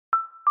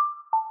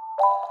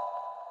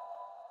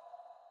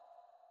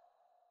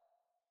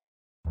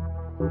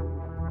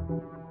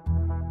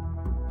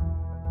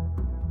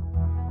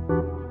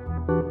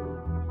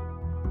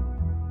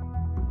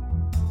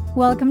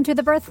Welcome to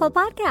the Birthful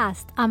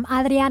Podcast. I'm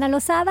Adriana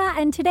Lozada,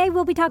 and today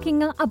we'll be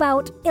talking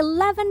about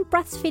 11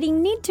 breastfeeding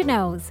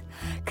need-to-knows.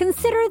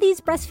 Consider these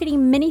breastfeeding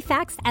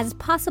mini-facts as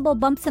possible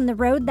bumps in the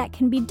road that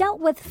can be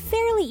dealt with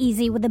fairly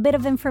easy with a bit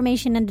of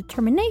information and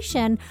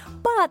determination,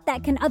 but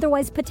that can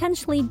otherwise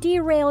potentially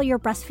derail your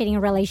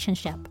breastfeeding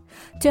relationship.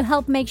 To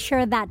help make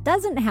sure that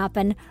doesn't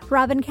happen,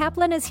 Robin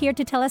Kaplan is here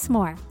to tell us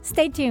more.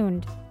 Stay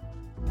tuned.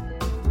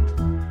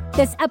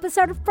 This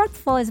episode of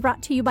Birthful is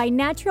brought to you by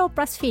Natural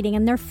Breastfeeding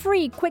and their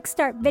free Quick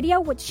Start video,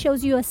 which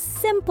shows you a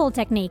simple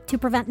technique to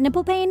prevent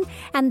nipple pain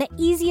and the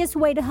easiest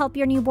way to help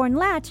your newborn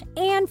latch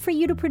and for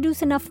you to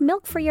produce enough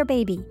milk for your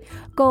baby.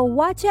 Go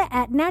watch it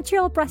at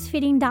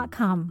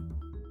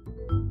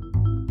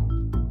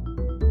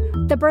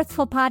naturalbreastfeeding.com. The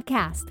Birthful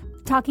Podcast,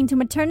 talking to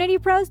maternity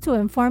pros to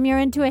inform your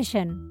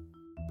intuition.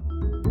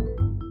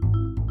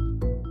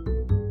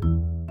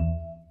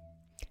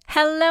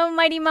 Hello,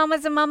 mighty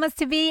mamas and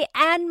mamas-to-be,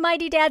 and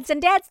mighty dads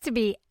and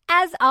dads-to-be.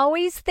 As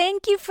always,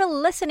 thank you for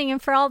listening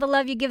and for all the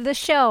love you give the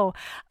show.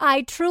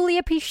 I truly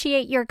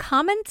appreciate your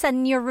comments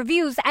and your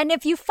reviews. And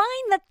if you find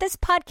that this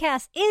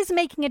podcast is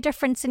making a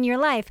difference in your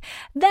life,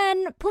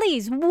 then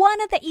please,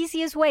 one of the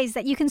easiest ways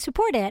that you can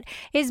support it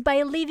is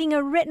by leaving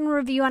a written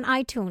review on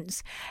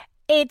iTunes.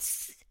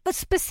 It's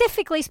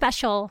specifically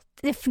special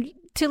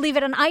to leave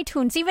it on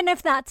iTunes, even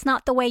if that's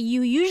not the way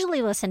you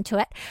usually listen to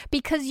it,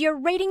 because your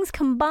ratings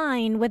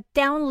combine with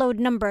download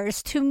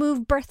numbers to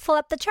move Birthful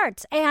up the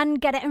charts and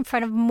get it in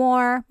front of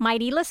more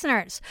mighty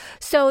listeners.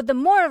 So the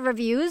more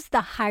reviews, the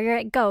higher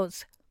it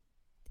goes.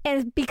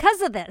 And because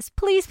of this,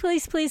 please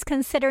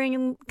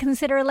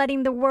consider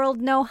letting the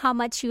world know how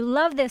much you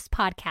love this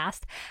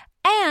podcast.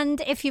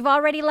 And if you've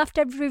already left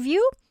a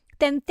review,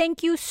 then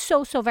thank you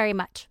so very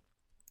much.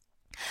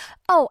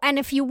 Oh, and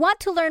if you want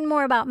to learn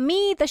more about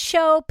me, the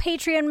show,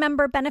 Patreon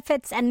member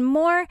benefits, and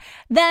more,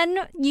 then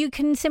you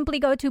can simply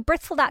go to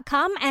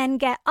birthful.com and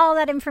get all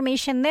that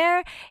information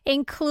there,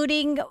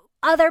 including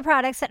other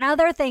products and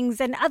other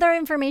things and other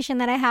information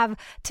that I have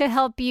to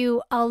help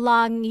you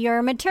along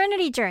your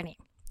maternity journey.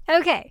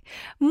 Okay,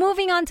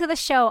 moving on to the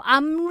show.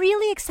 I'm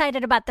really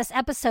excited about this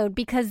episode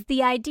because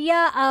the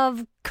idea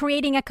of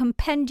creating a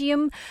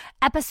compendium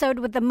episode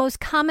with the most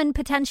common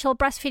potential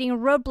breastfeeding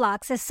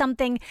roadblocks is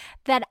something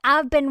that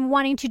I've been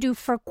wanting to do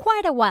for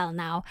quite a while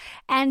now.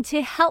 And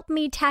to help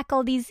me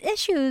tackle these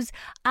issues,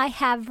 I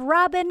have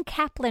Robin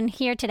Kaplan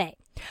here today.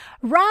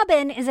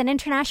 Robin is an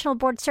international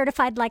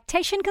board-certified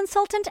lactation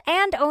consultant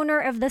and owner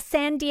of the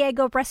San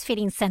Diego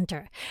Breastfeeding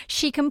Center.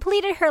 She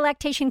completed her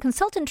lactation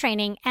consultant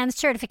training and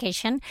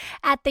certification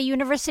at the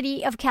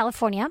University of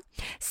California,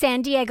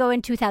 San Diego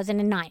in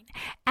 2009.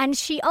 And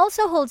she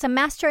also holds a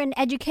Master in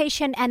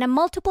Education and a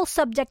multiple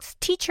subjects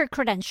teacher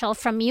credential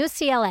from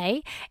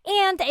UCLA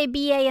and a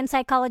BA in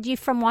Psychology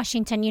from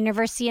Washington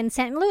University in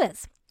St.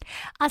 Louis.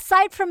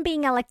 Aside from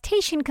being a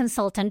lactation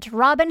consultant,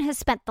 Robin has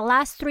spent the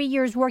last 3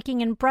 years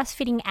working in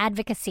breastfeeding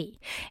advocacy.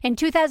 In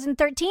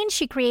 2013,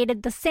 she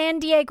created the San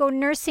Diego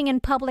Nursing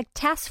and Public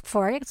Task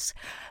Force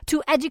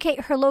to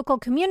educate her local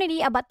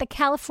community about the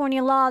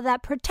California law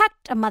that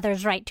protect a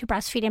mother's right to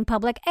breastfeed in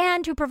public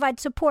and to provide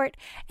support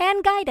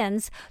and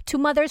guidance to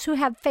mothers who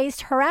have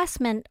faced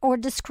harassment or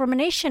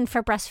discrimination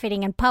for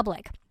breastfeeding in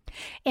public.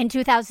 In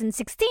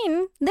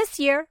 2016, this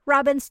year,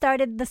 Robin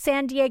started the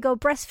San Diego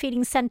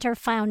Breastfeeding Center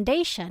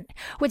Foundation,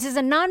 which is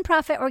a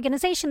nonprofit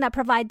organization that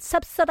provides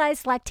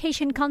subsidized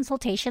lactation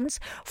consultations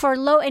for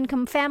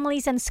low-income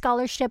families and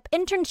scholarship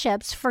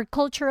internships for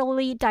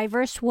culturally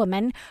diverse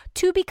women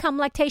to become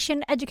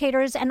lactation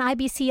educators and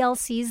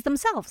IBCLCs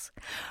themselves.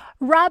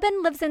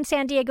 Robin lives in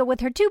San Diego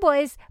with her 2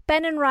 boys,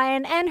 Ben and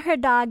Ryan, and her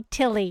dog,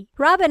 Tilly.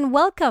 Robin,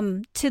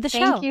 welcome to the show.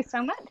 Thank you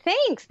so much.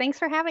 Thanks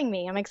for having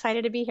me. I'm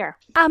excited to be here.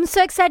 I'm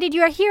so excited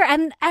you are here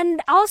and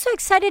also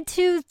excited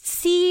to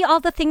see all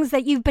the things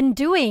that you've been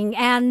doing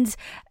and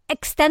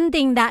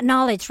extending that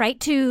knowledge, right,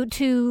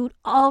 to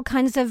all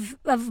kinds of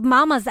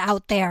mamas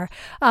out there,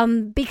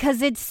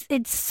 because it's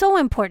so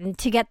important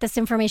to get this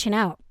information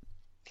out.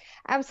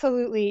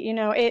 Absolutely. You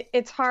know,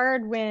 it's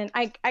hard when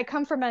I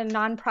come from a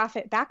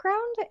nonprofit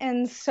background.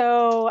 And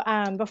so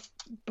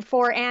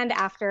before and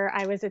after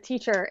I was a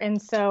teacher. And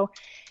so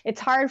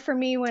it's hard for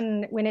me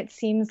when it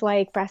seems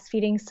like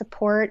breastfeeding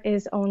support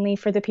is only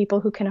for the people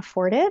who can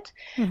afford it.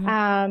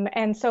 Mm-hmm.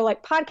 And so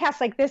like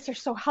podcasts like this are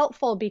so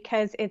helpful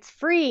because it's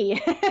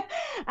free.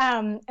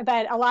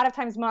 But a lot of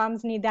times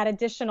moms need that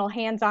additional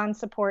hands-on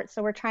support.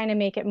 So we're trying to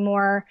make it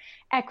more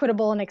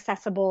equitable and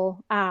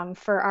accessible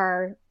for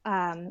our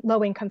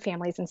low-income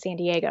families in San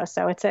Diego.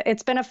 So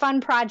it's been a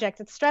fun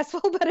project. It's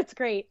stressful, but it's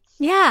great.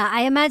 Yeah,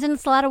 I imagine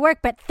it's a lot of work,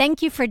 but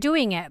thank you for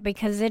doing it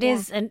because it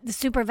is a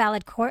super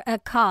valid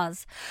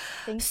cause.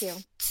 Thank you.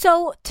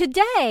 So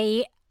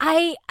today,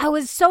 I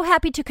was so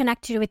happy to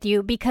connect with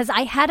you because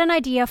I had an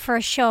idea for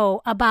a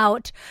show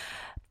about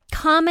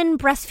common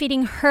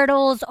breastfeeding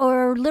hurdles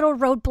or little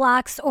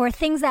roadblocks or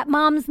things that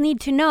moms need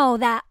to know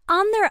that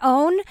on their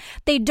own,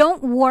 they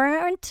don't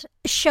warrant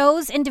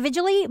shows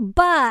individually,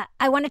 but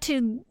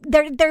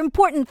they're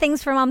important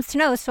things for moms to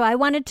know. So I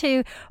wanted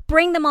to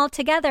bring them all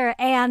together.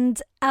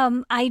 And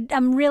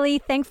I'm really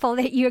thankful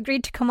that you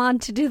agreed to come on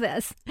to do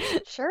this.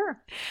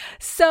 Sure.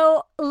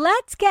 So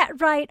let's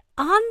get right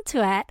onto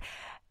it.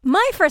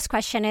 My first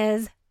question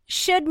is,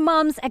 should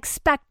moms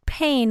expect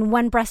pain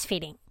when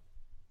breastfeeding?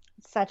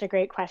 Such a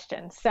great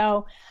question.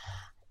 So,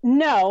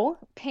 no,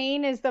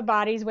 pain is the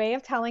body's way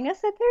of telling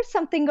us that there's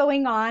something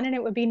going on, and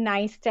it would be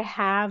nice to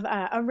have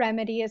a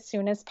remedy as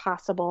soon as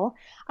possible.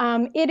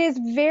 It is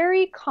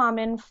very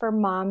common for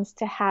moms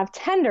to have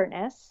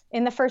tenderness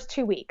in the first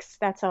 2 weeks.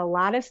 That's a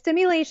lot of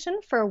stimulation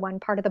for one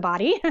part of the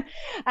body,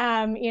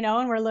 and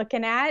we're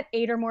looking at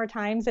 8 or more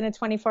times in a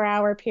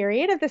 24-hour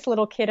period of this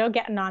little kiddo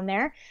getting on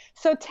there.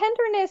 So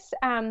tenderness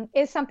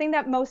is something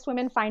that most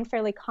women find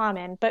fairly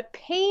common, but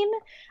pain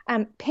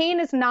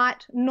is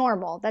not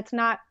normal.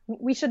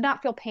 We should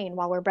not feel pain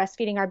while we're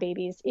breastfeeding our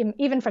babies,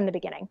 even from the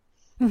beginning.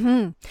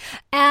 Mm-hmm.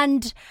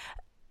 And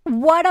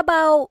what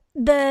about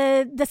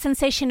the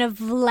sensation of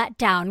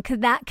letdown?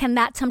 Can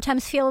that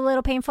sometimes feel a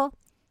little painful?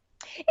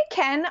 It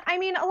can. I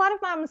mean, a lot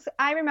of moms,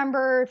 I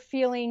remember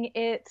feeling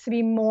it to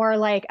be more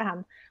like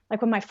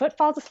when my foot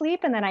falls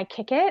asleep and then I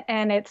kick it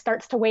and it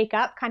starts to wake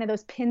up, kind of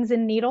those pins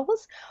and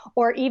needles,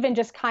 or even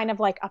just kind of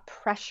like a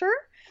pressure.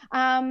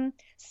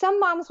 Some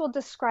moms will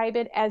describe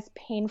it as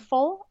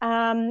painful,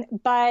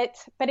 but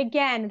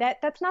again,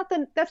 that's not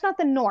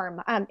the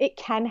norm. It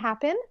can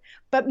happen,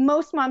 but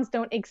most moms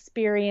don't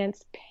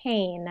experience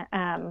pain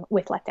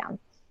with letdown.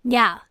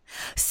 Yeah.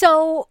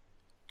 So,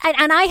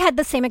 and I had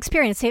the same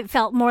experience. It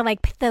felt more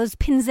like those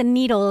pins and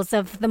needles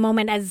of the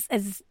moment,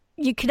 as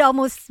you could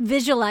almost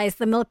visualize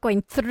the milk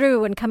going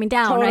through and coming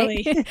down,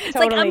 totally. right? It's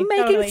totally, like I'm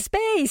making totally.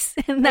 space,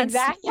 and that's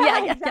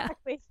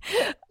exactly.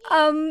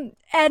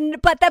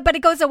 But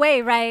it goes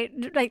away right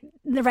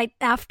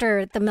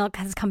after the milk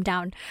has come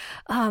down,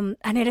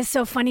 and it is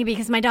so funny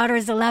because my daughter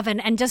is 11,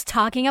 and just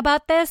talking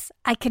about this,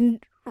 I can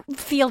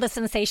feel the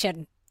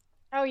sensation.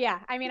 Oh yeah.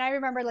 I mean, I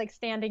remember like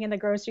standing in the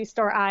grocery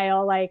store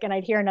aisle, and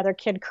I'd hear another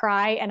kid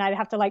cry, and I'd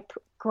have to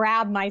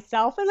grab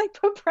myself and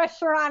put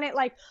pressure on it,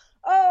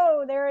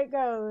 oh, there it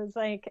goes.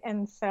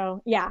 And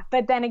so, yeah.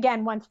 But then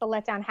again, once the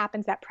letdown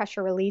happens, that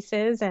pressure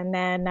releases, and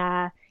then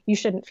you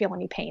shouldn't feel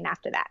any pain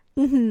after that.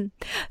 Mm-hmm.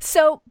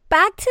 So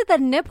back to the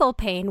nipple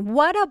pain.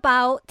 What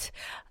about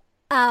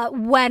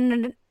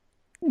when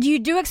you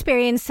do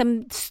experience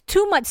some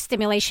too much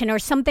stimulation or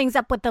something's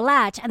up with the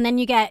latch, and then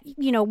you get,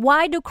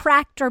 why do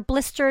cracked or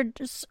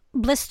blistered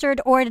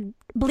or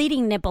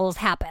bleeding nipples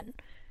happen?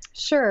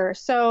 Sure.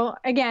 So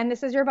again,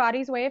 this is your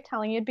body's way of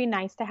telling you it'd be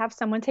nice to have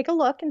someone take a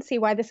look and see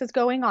why this is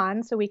going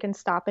on so we can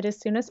stop it as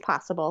soon as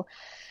possible.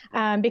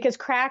 Because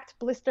cracked,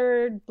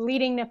 blistered,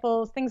 bleeding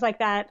nipples, things like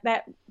that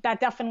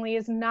definitely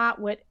is not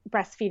what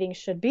breastfeeding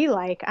should be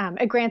like.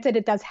 Granted,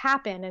 it does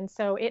happen. And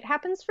so it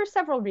happens for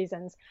several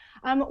reasons.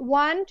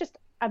 One, just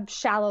a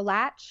shallow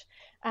latch.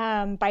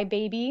 By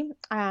baby.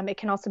 It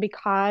can also be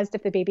caused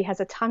if the baby has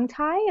a tongue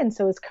tie and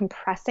so is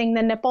compressing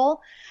the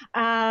nipple.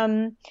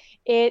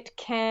 It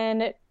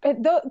can,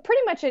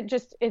 pretty much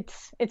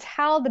it's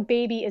how the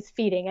baby is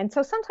feeding. And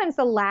so sometimes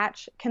the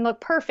latch can look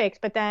perfect,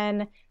 but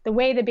then the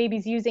way the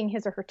baby's using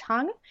his or her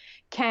tongue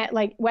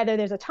whether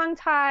there's a tongue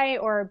tie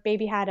or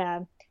baby had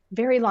a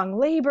very long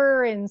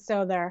labor, and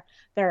so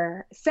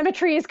their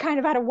symmetry is kind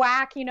of out of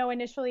whack,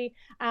 initially.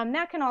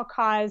 That can all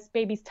cause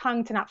baby's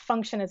tongue to not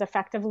function as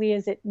effectively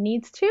as it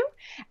needs to,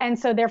 and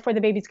so therefore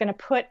the baby's going to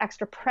put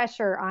extra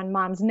pressure on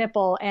mom's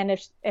nipple, and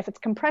if it's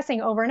compressing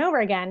over and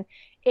over again,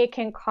 it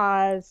can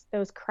cause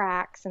those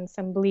cracks and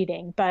some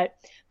bleeding. But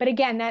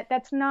again,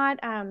 that's not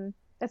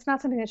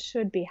something that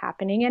should be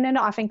happening, and it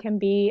often can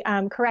be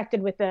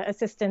corrected with the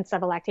assistance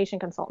of a lactation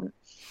consultant.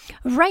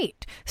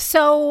 Right.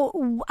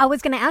 So I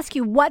was going to ask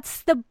you,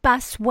 what's the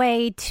best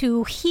way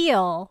to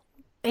heal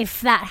if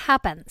that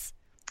happens?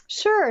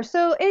 Sure.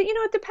 So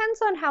it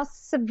depends on how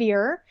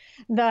severe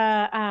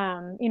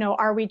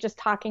are we just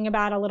talking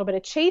about a little bit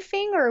of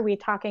chafing, or are we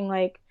talking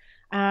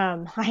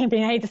I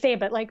hate to say it,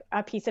 but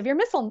a piece of your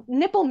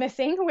nipple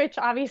missing, which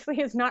obviously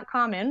is not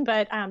common,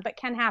 but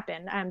can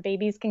happen.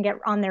 Babies can get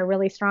on there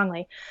really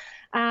strongly.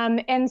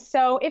 And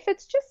so if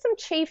it's just some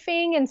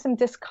chafing and some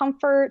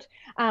discomfort,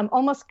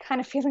 almost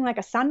kind of feeling like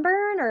a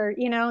sunburn, or,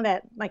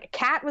 that a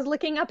cat was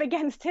licking up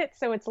against it,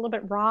 so it's a little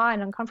bit raw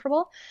and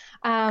uncomfortable,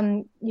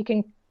 you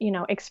can,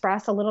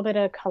 express a little bit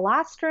of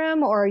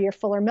colostrum or your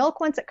fuller milk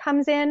once it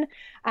comes in.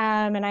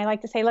 And I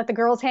like to say, let the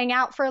girls hang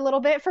out for a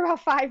little bit, for about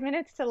 5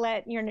 minutes, to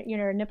let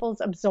your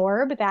nipples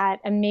absorb that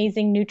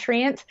amazing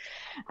nutrient,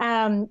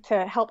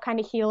 to help kind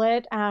of heal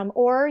it,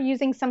 or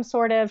using some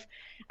sort of,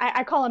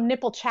 I call them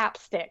nipple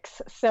chapsticks.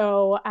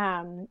 So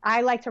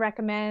I like to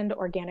recommend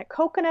organic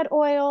coconut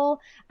oil.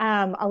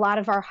 A lot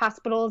of our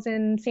hospitals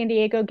in San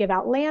Diego give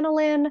out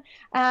lanolin.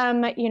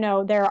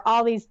 There are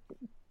all these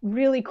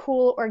really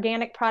cool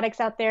organic products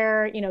out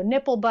there,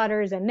 nipple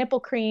butters and nipple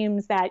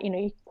creams that,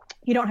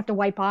 you don't have to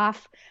wipe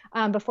off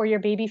before your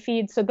baby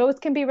feeds. So those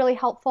can be really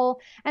helpful.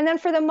 And then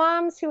for the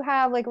moms who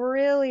have like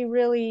really,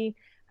 really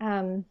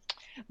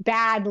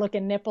bad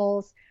looking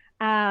nipples,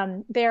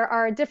 there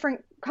are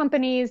different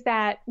companies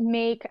that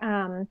make, it's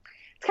kind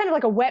of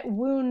like a wet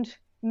wound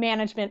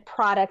management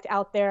product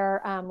out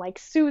there, like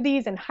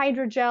Soothies and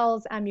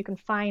hydrogels. You can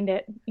find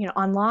it,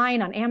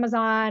 online on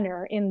Amazon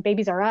or in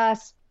Babies R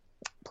Us.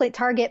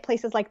 Target,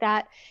 places like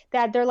that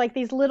they're like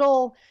these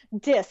little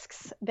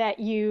discs that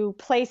you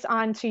place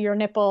onto your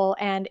nipple,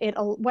 and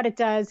what it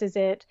does is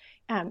it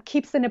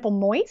keeps the nipple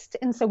moist,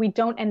 and so we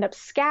don't end up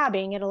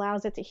scabbing. It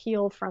allows it to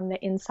heal from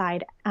the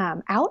inside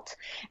out,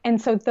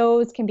 and so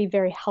those can be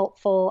very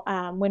helpful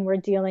when we're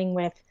dealing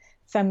with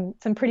some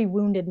pretty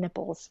wounded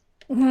nipples.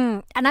 Mm-hmm.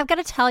 And I've got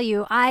to tell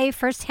you,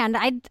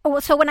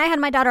 so when I had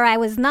my daughter, I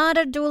was not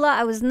a doula.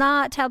 I was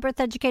not a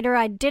childbirth educator.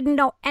 I didn't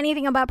know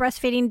anything about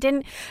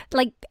breastfeeding,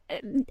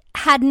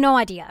 had no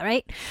idea,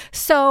 right?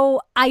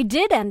 So I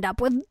did end up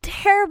with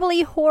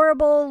terribly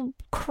horrible,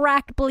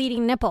 cracked,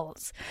 bleeding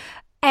nipples.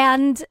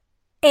 And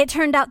it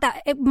turned out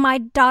that my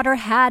daughter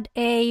had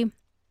a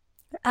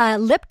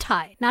lip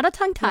tie, not a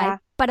tongue tie,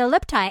 but a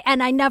lip tie.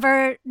 And I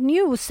never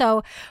knew.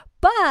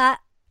 But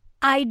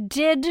I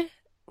did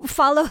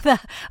follow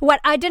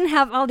I didn't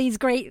have all these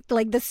great,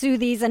 like the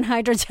Soothies and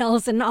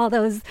hydrogels and all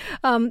those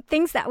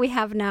things that we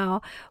have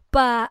now.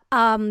 But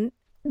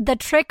the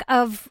trick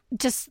of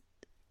just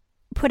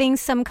putting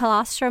some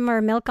colostrum or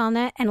milk on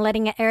it and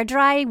letting it air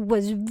dry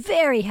was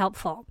very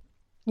helpful.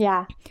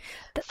 Yeah.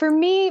 For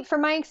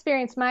my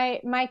experience,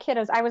 my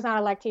kiddos, I was not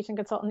a lactation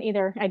consultant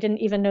either. I didn't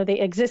even know they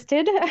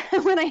existed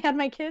when I had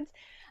my kids.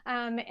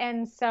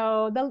 And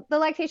so the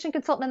lactation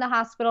consultant in the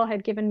hospital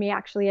had given me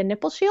actually a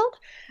nipple shield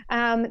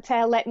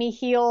to let me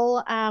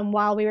heal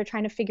while we were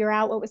trying to figure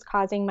out what was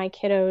causing my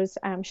kiddos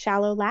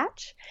shallow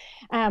latch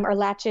or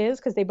latches,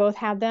 because they both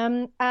had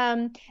them.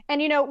 And,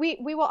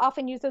 we will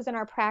often use those in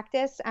our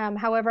practice.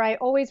 However, I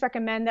always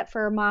recommend that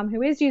for a mom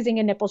who is using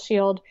a nipple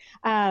shield,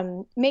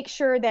 make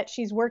sure that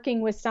she's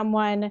working with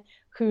someone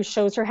who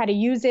shows her how to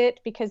use it,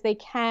 because they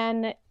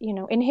can,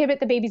 inhibit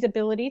the baby's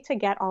ability to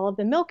get all of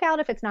the milk out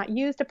if it's not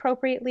used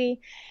appropriately.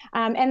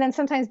 And then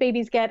sometimes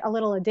babies get a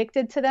little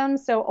addicted to them.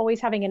 So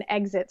always having an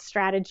exit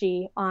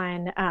strategy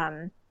on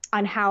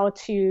how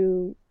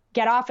to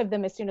get off of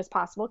them as soon as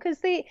possible, because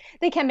they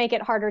can make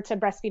it harder to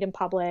breastfeed in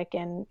public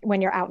and when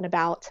you're out and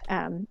about,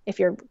 if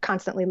you're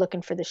constantly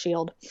looking for the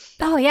shield.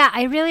 Oh yeah,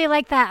 I really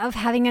like that of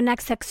having an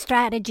exit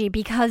strategy,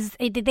 because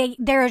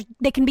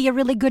they can be a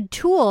really good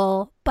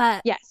tool,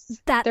 but yes,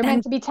 they're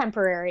meant to be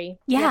temporary.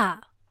 Yeah.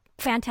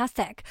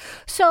 Fantastic.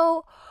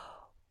 So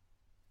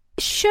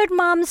should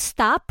moms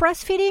stop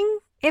breastfeeding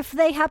if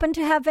they happen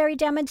to have very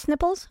damaged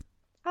nipples?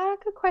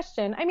 Good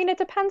question. I mean, it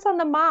depends on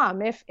the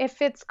mom. If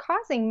it's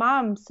causing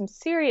mom some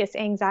serious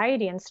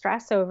anxiety and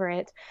stress over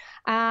it,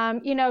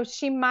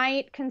 she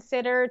might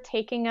consider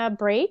taking a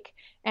break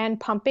and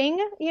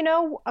pumping,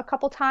 a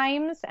couple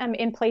times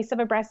in place of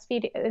those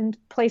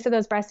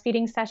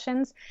breastfeeding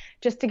sessions,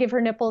 just to give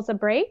her nipples a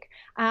break.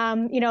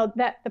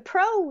 That the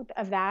pro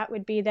of that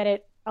would be that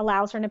it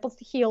allows her nipples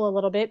to heal a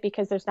little bit,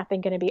 because there's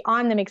nothing going to be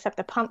on them except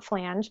the pump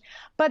flange.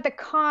 But the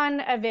con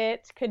of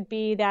it could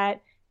be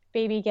that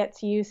baby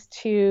gets used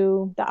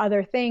to the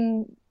other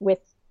thing with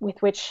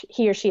which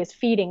he or she is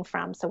feeding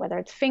from. So whether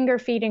it's finger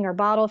feeding or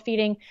bottle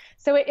feeding.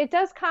 So it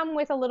does come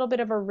with a little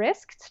bit of a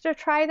risk to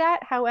try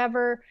that.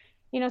 However,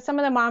 some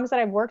of the moms that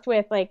I've worked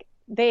with, like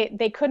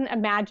they couldn't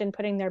imagine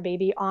putting their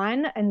baby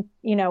on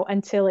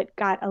until it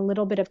got a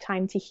little bit of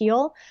time to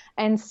heal.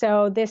 And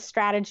so this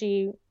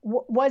strategy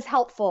was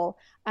helpful.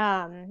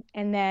 And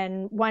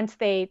then once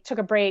they took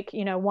a break,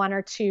 one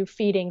or two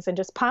feedings and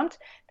just pumped,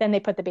 then they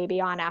put the baby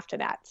on after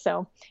that.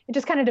 So it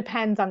just kind of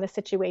depends on the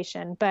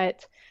situation.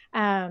 But,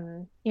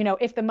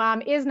 if the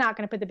mom is not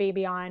going to put the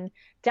baby on,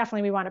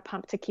 definitely we want to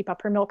pump to keep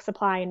up her milk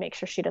supply and make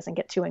sure she doesn't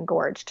get too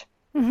engorged.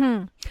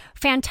 Mm-hmm.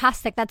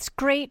 Fantastic. That's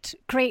great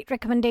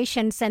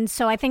recommendations. And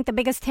so I think the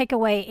biggest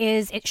takeaway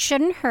is it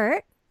shouldn't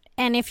hurt.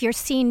 And if you're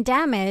seeing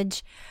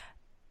damage,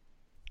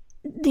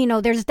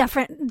 there's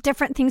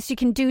different things you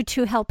can do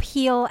to help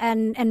heal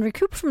and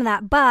recoup from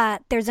that.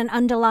 But there's an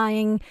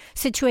underlying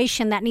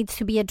situation that needs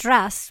to be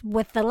addressed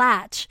with the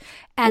latch.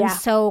 And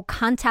so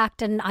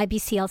contact an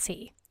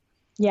IBCLC.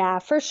 Yeah,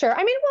 for sure.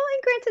 I mean, well,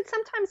 and granted,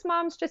 sometimes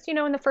moms just,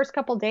 in the first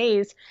couple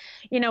days,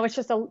 it's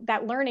just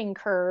that learning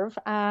curve.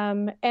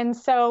 And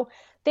so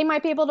they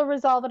might be able to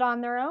resolve it on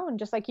their own,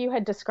 just like you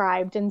had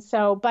described. And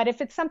so, but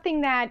if it's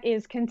something that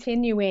is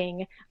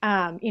continuing,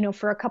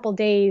 for a couple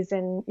days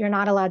and you're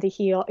not allowed to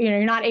heal,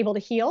 you're not able to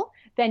heal,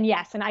 then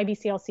yes, an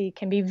IBCLC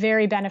can be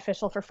very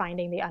beneficial for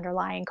finding the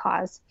underlying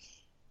cause.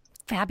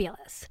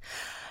 Fabulous.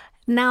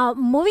 Now,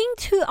 moving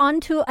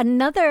on to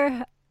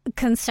another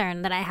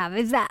concern that I have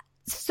is that,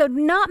 so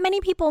not many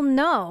people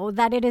know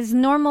that it is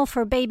normal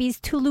for babies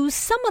to lose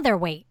some of their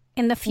weight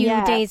in the few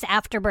days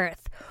after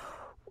birth.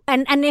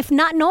 And if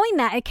not knowing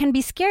that, it can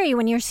be scary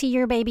when you see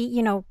your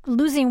baby,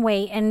 losing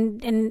weight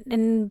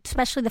and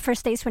especially the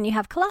first days when you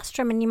have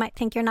colostrum and you might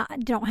think you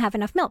don't have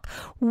enough milk.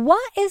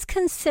 What is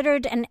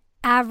considered an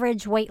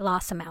average weight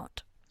loss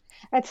amount?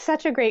 That's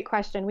such a great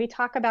question. We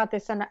talk about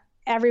this in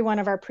every one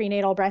of our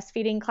prenatal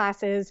breastfeeding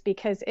classes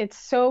because it's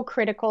so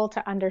critical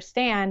to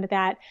understand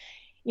that,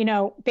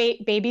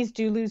 babies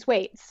do lose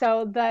weight.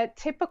 So the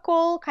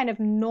typical kind of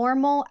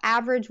normal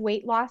average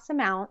weight loss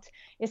amount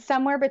is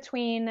somewhere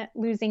between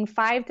losing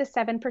 5 to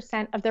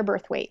 7% of their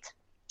birth weight.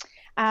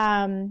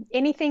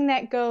 Anything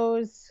that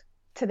goes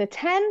to the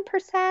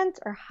 10%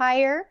 or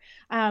higher,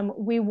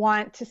 we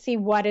want to see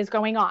what is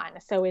going on.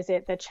 So is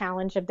it the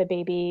challenge of the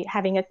baby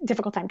having a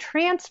difficult time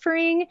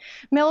transferring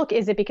milk?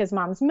 Is it because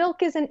mom's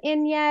milk isn't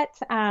in yet?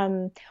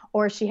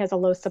 Or she has a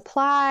low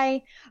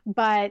supply?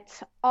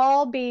 But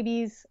all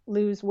babies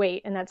lose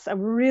weight. And that's a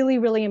really,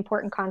 really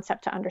important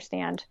concept to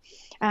understand,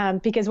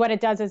 because what it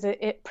does is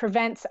it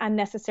prevents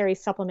unnecessary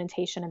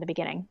supplementation in the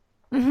beginning.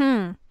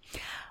 Mm-hmm.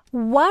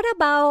 What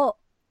about,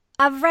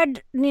 I've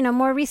read,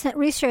 more recent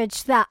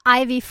research that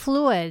IV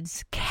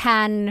fluids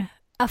can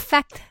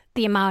affect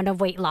the amount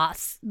of weight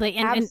loss.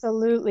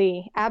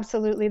 Absolutely.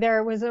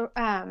 There was there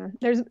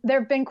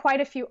have been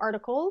quite a few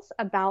articles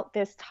about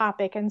this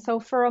topic. And so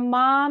for a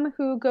mom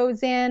who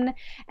goes in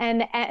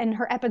and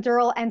her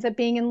epidural ends up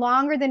being in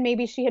longer than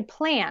maybe she had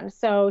planned.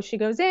 So she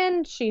goes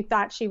in, she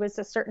thought she was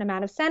a certain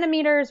amount of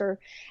centimeters,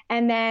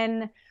 and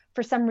then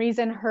for some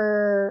reason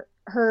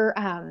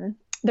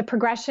the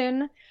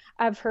progression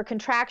of her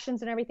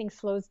contractions and everything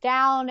slows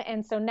down.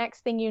 And so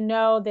next thing you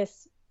know,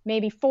 this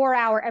maybe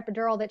 4-hour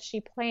epidural that she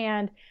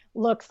planned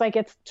looks like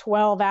it's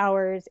 12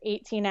 hours,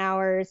 18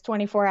 hours,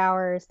 24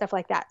 hours, stuff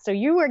like that. So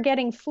you are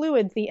getting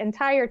fluids the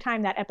entire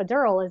time that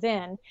epidural is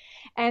in.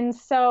 And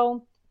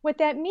so what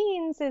that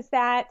means is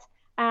that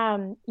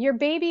your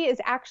baby is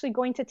actually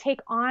going to take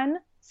on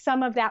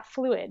some of that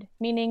fluid,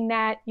 meaning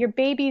that your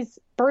baby's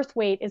birth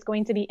weight is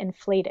going to be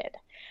inflated.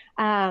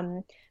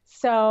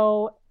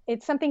 So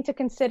it's something to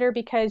consider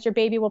because your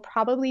baby will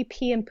probably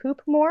pee and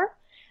poop more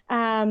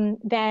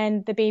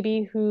than the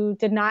baby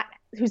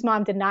whose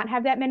mom did not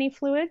have that many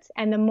fluids.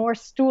 And the more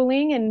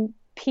stooling and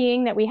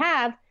peeing that we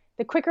have,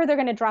 the quicker they're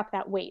going to drop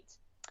that weight.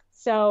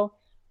 So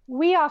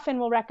we often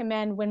will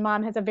recommend when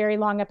mom has a very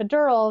long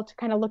epidural to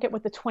kind of look at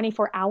what the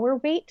 24-hour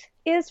weight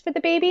is for the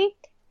baby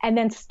and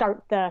then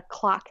start the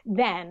clock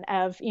then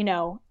of,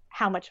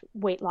 how much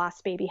weight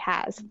loss baby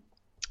has.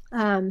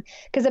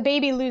 Because a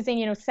baby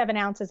losing, 7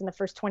 ounces in the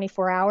first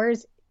 24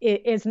 hours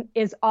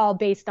is all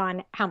based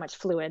on how much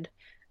fluid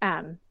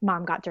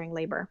mom got during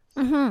labor.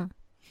 Mm-hmm.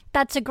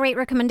 That's a great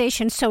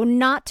recommendation. So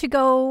not to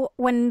go,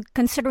 when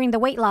considering the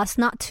weight loss,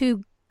 not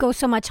to go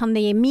so much on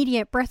the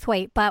immediate birth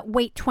weight, but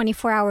wait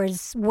 24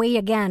 hours, weigh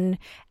again,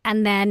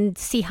 and then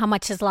see how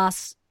much is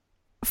lost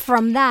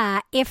from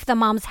that if the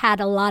mom's had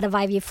a lot of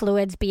IV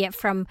fluids, be it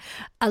from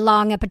a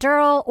long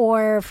epidural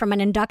or from an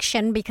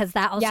induction, because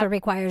that also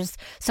requires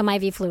some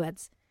IV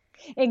fluids.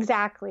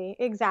 Exactly.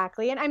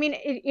 And I mean,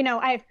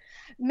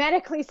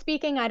 medically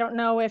speaking, I don't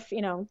know if,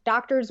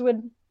 doctors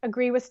would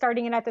agree with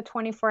starting it at the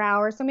 24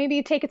 hours. So maybe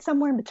you take it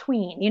somewhere in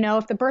between,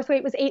 if the birth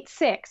weight was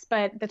 8.6,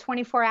 but the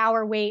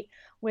 24-hour weight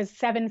was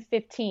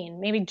 7.15,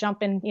 maybe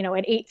jump in,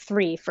 at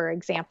 8.3, for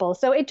example.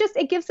 So it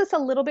gives us a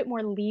little bit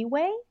more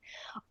leeway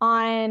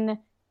on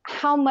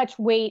how much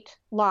weight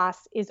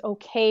loss is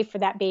okay for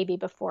that baby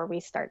before we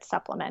start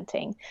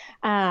supplementing.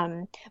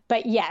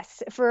 But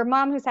yes, for a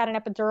mom who's had an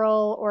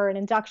epidural or an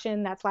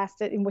induction that's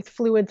lasted with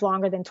fluids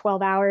longer than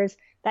 12 hours,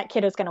 that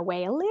kid is going to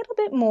weigh a little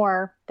bit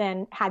more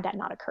than had that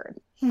not occurred.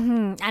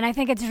 Mm-hmm. And I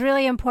think it's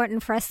really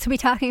important for us to be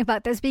talking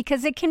about this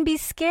because it can be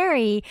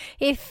scary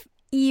if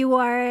you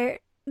are,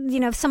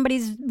 if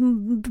somebody's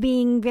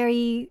being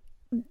very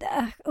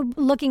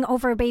looking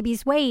over a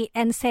baby's weight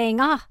and saying,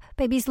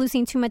 baby's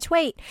losing too much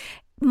weight.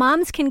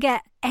 Moms can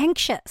get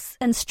anxious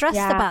and stressed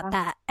about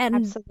that. And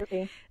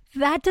absolutely.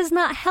 That does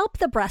not help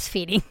the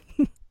breastfeeding.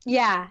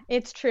 Yeah,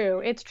 it's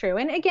true.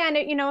 And again,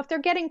 if they're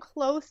getting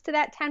close to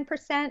that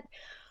 10%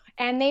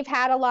 and they've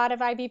had a lot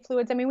of IV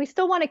fluids, I mean, we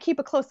still want to keep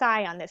a close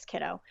eye on this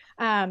kiddo.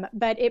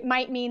 But it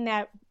might mean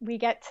that we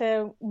get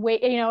to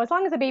wait, as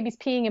long as the baby's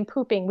peeing and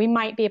pooping, we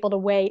might be able to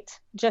wait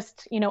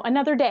just,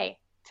 another day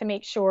to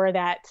make sure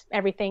that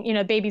everything,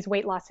 baby's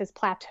weight loss has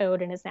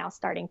plateaued and is now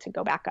starting to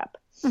go back up.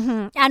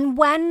 Mm-hmm. And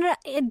when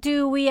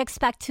do we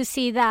expect to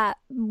see that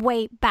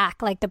weight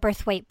back, like the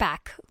birth weight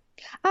back?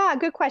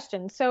 Good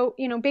question. So,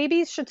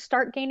 babies should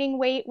start gaining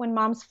weight when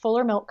mom's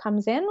fuller milk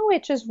comes in,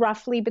 which is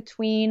roughly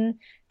between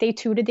day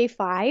 2 to day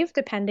 5,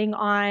 depending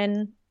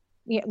on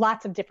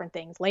lots of different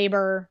things,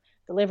 labor,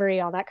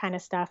 delivery, all that kind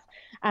of stuff.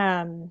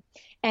 And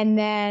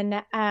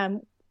then,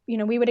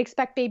 we would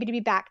expect baby to be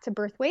back to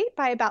birth weight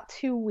by about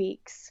 2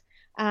 weeks,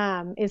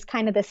 is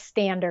kind of the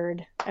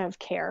standard of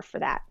care for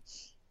that.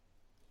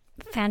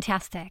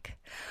 Fantastic.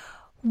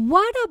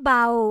 What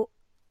about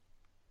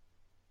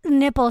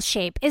nipple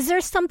shape? Is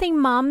there something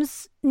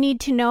moms need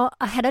to know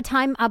ahead of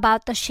time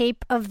about the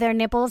shape of their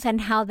nipples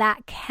and how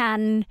that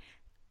can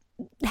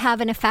have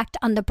an effect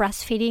on the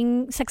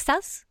breastfeeding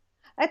success?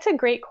 That's a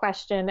great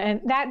question. And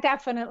that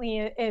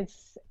definitely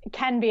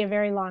can be a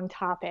very long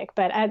topic.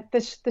 But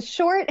the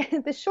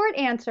short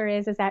answer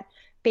is that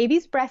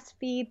babies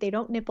breastfeed, they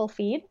don't nipple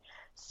feed.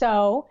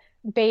 So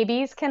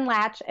babies can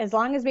latch, as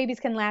long as babies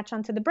can latch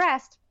onto the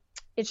breast,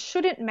 it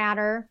shouldn't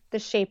matter the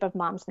shape of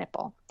mom's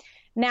nipple.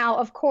 Now,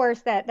 of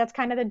course, that's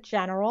kind of the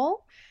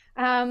general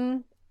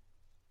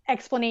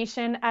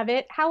explanation of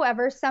it.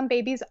 However, some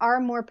babies are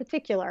more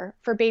particular.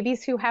 For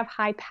babies who have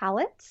high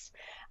palates,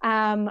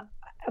 a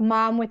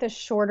mom with a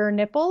shorter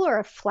nipple or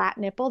a flat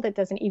nipple that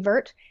doesn't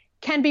evert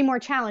can be more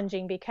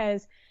challenging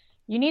because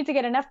you need to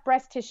get enough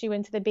breast tissue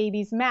into the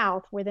baby's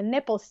mouth where the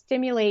nipple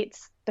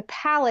stimulates the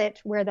palate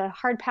where the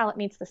hard palate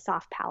meets the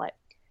soft palate.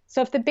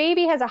 So if the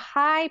baby has a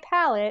high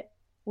palate,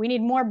 we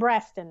need more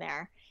breast in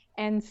there.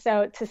 And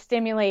so to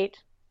stimulate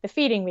the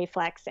feeding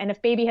reflex. And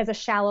if baby has a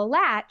shallow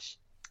latch,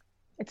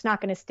 it's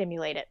not going to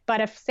stimulate it.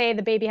 But if, say,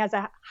 the baby has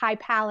a high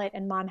palate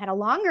and mom had a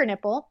longer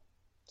nipple,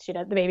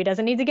 the baby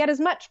doesn't need to get as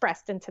much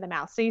breast into the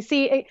mouth. So you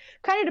see, it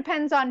kind of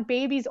depends on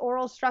baby's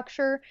oral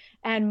structure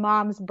and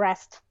mom's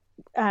breast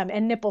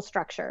and nipple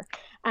structure.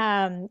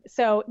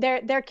 So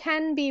there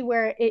can be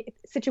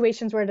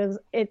situations where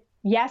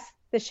yes,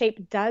 the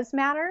shape does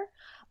matter,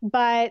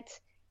 but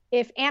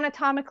if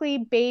anatomically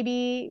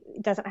baby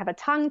doesn't have a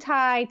tongue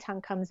tie,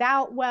 tongue comes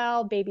out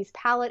well, baby's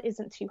palate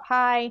isn't too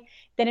high,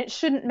 then it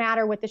shouldn't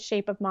matter what the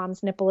shape of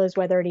mom's nipple is,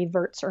 whether it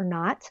everts or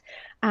not.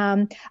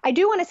 I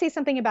do want to say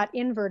something about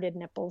inverted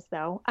nipples,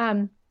 though.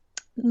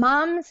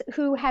 Moms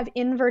who have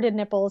inverted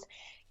nipples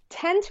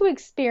tend to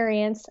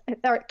experience,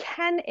 or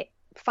can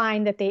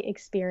find that they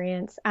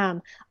experience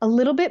a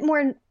little bit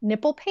more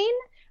nipple pain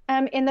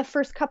in the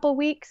first couple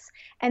weeks.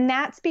 And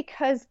that's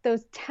because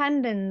those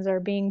tendons are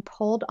being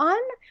pulled on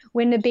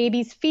when the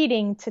baby's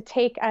feeding to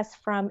take us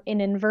from an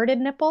inverted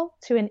nipple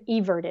to an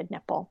everted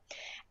nipple.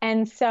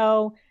 And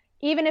so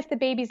even if the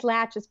baby's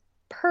latch is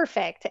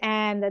perfect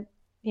and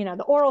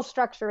the oral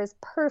structure is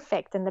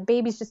perfect and the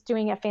baby's just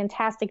doing a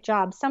fantastic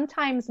job,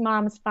 sometimes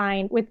moms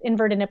with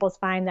inverted nipples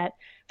find that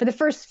for the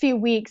first few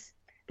weeks,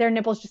 their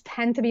nipples just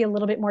tend to be a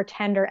little bit more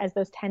tender as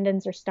those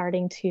tendons are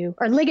starting to,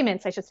 or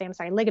ligaments, I should say,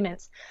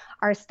 ligaments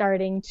are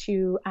starting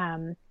to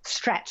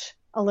stretch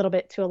a little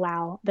bit to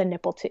allow the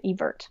nipple to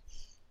evert.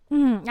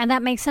 And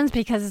that makes sense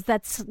because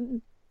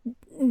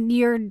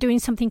you're doing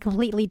something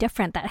completely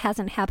different that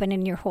hasn't happened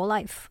in your whole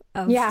life.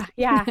 Yeah,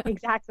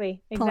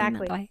 exactly.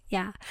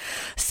 Yeah.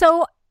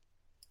 So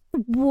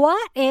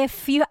what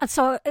if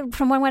so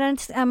from what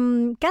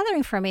I'm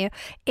gathering from you,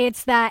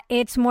 it's that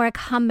it's more a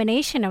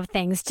combination of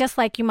things, just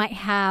like you might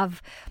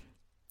have,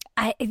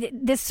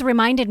 this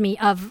reminded me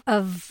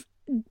of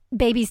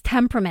babies'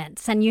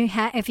 temperaments. And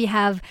if you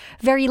have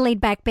very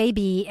laid back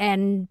baby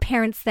and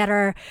parents that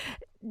are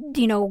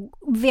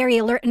very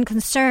alert and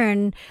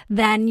concerned,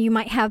 then you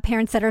might have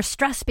parents that are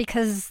stressed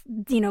because,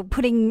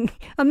 putting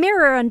a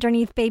mirror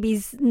underneath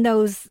baby's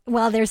nose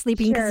while they're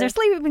sleeping because they're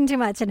sleeping too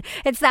much. And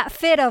it's that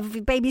fit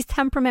of baby's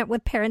temperament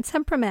with parents'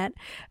 temperament,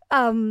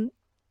 and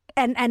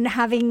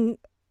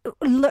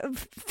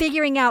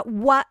figuring out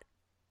what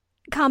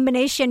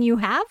combination you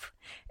have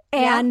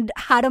and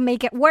how to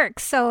make it work.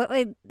 So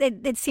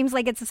it seems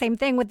like it's the same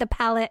thing with the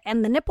palate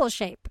and the nipple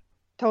shape.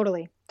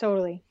 Totally.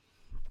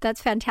 That's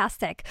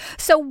fantastic.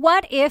 So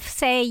what if,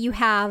 say, you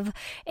have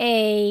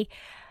the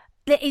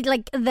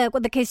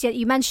case that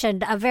you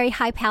mentioned, a very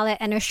high palate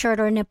and a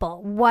shorter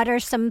nipple? What are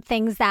some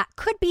things that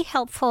could be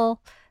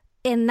helpful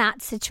in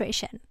that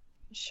situation?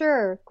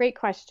 Sure. Great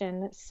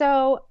question.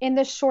 So in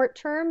the short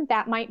term,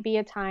 that might be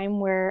a time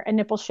where a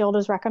nipple shield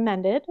is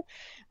recommended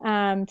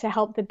to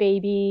help the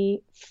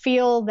baby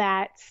feel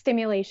that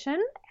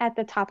stimulation at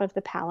the top of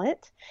the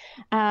palate.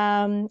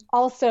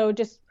 Also,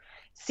 just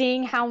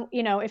seeing how,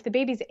 if the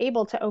baby's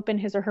able to open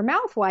his or her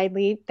mouth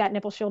widely, that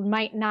nipple shield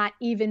might not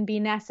even be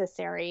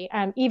necessary,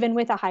 even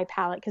with a high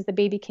palate, because the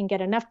baby can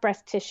get enough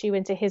breast tissue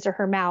into his or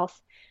her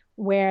mouth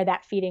where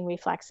that feeding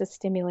reflex is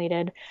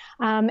stimulated.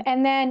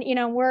 And then,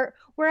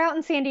 we're out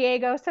in San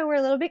Diego, so we're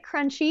a little bit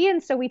crunchy.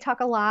 And so we talk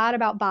a lot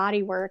about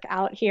body work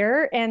out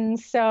here. And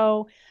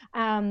so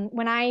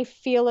when I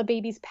feel a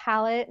baby's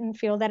palate and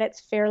feel that it's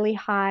fairly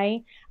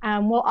high,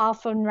 we'll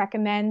often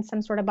recommend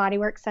some sort of body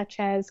work such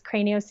as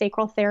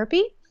craniosacral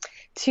therapy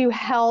to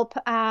help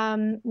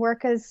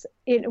work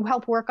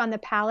on the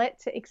palate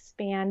to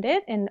expand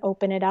it and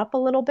open it up a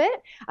little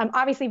bit.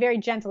 Obviously, very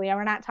gently.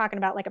 We're not talking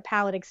about like a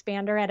palate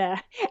expander at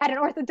an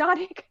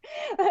orthodontic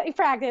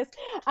practice,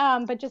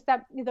 but just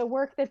that the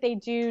work that they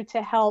do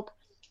to help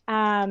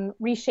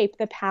reshape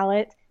the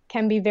palate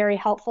can be very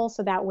helpful.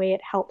 So that way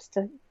it helps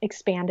to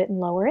expand it and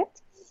lower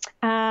it.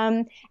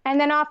 And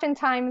then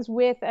oftentimes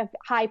with a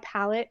high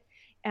palate,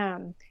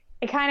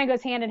 it kind of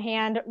goes hand in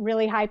hand.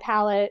 Really high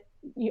palate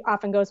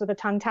often goes with a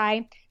tongue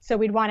tie. So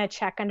we'd want to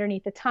check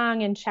underneath the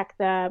tongue and check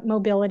the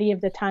mobility of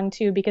the tongue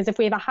too, because if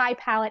we have a high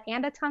palate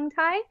and a tongue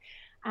tie,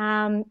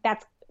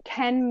 that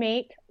can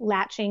make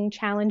latching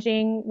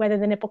challenging, whether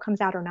the nipple comes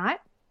out or not.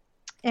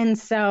 And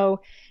so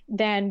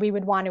then we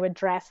would want to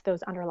address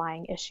those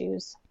underlying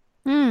issues.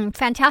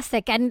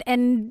 Fantastic.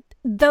 And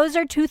those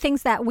are two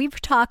things that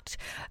we've talked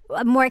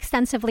more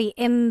extensively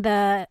in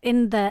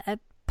the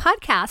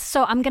podcast.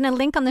 So I'm going to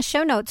link on the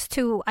show notes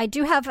to, I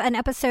do have an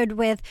episode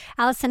with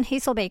Allison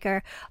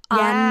Hazelbaker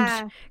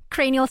on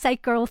cranial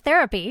sacral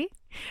therapy.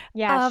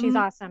 Yeah, she's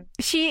awesome.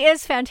 She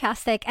is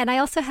fantastic. And I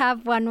also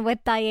have one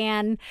with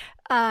Diane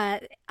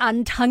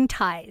on tongue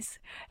ties.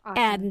 Awesome.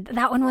 And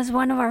that one was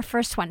one of our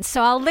first ones.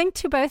 So I'll link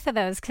to both of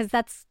those because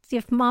that's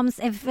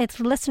if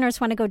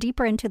listeners want to go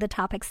deeper into the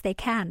topics, they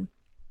can.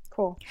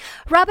 Cool.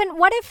 Robin,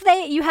 what if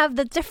you have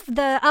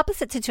the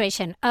opposite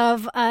situation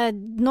of a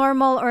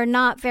normal or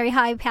not very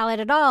high palate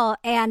at all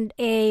and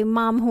a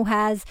mom who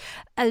has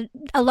a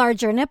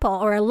larger nipple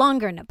or a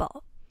longer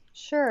nipple?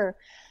 Sure.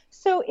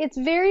 So it's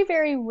very,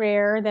 very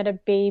rare that a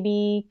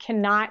baby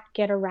cannot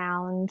get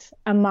around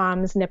a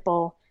mom's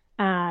nipple,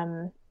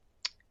 even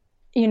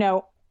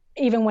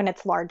when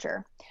it's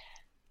larger.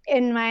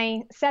 In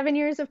my 7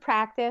 years of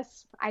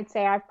practice, I'd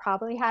say I've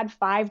probably had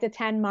 5 to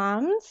 10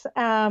 moms,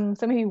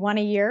 so maybe one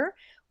a year,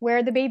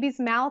 where the baby's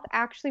mouth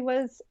actually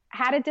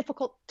had a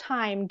difficult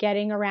time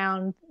getting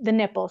around the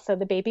nipple. So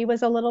the baby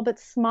was a little bit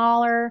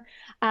smaller.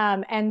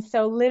 And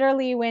so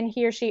literally when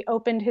he or she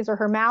opened his or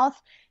her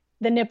mouth,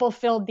 the nipple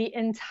filled the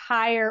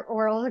entire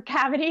oral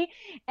cavity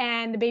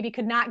and the baby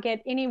could not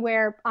get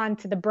anywhere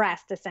onto the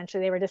breast,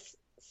 essentially. They were just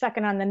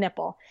sucking on the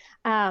nipple.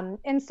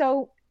 And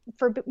so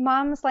for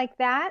moms like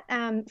that,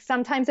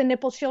 sometimes a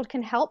nipple shield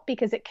can help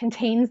because it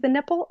contains the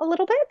nipple a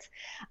little bit.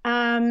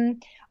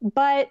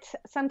 But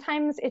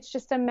sometimes it's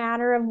just a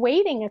matter of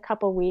waiting a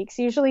couple weeks.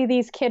 Usually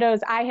these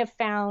kiddos I have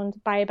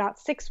found by about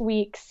 6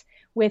 weeks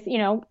with,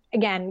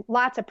 again,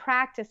 lots of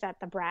practice at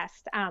the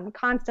breast,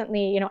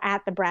 constantly,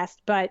 at the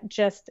breast, but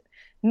just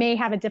may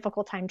have a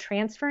difficult time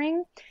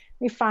transferring.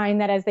 We find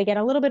that as they get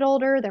a little bit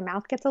older, their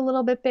mouth gets a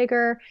little bit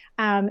bigger,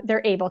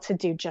 they're able to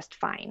do just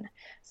fine.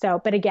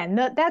 So, but again,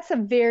 that's a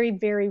very,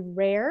 very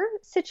rare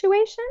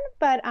situation,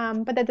 but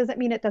that doesn't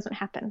mean it doesn't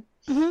happen.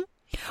 Mm-hmm.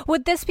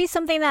 Would this be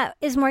something that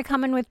is more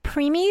common with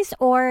preemies,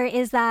 or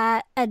is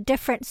that a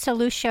different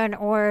solution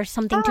or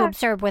something to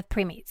observe with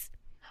preemies?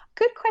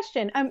 Good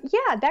question.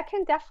 Yeah, that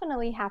can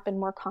definitely happen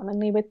more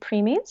commonly with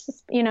preemies,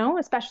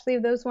 especially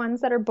those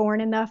ones that are born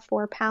in the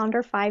 4-pound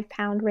or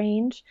 5-pound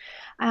range.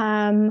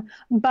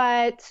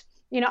 But,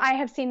 I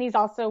have seen these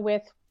also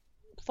with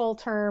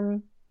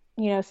full-term,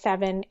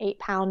 7,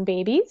 8-pound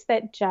babies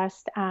that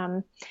just,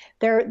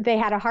 they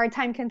had a hard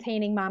time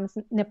containing mom's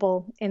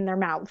nipple in their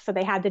mouth. So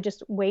they had to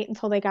just wait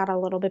until they got a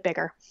little bit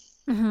bigger.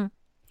 Mm-hmm.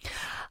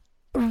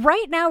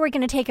 Right now, we're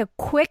going to take a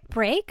quick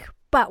break.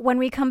 But when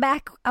we come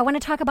back, I want to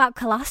talk about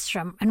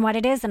colostrum and what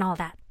it is and all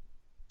that.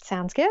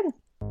 Sounds good.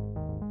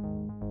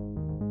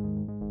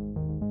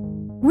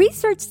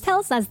 Research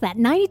tells us that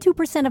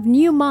 92% of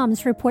new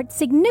moms report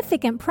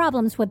significant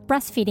problems with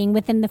breastfeeding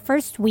within the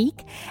first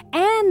week,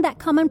 and that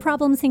common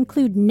problems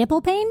include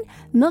nipple pain,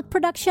 milk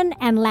production,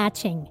 and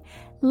latching.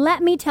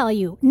 Let me tell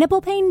you, nipple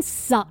pain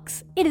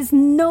sucks. It is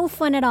no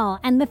fun at all.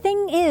 And the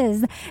thing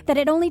is that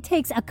it only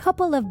takes a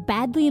couple of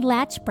badly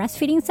latched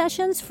breastfeeding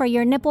sessions for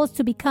your nipples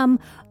to become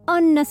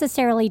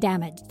unnecessarily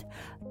damaged.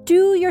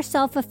 Do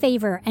yourself a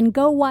favor and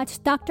go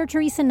watch Dr.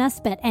 Teresa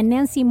Nesbitt and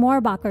Nancy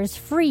Moorbacher's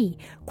free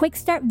Quick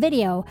Start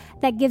video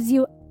that gives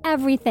you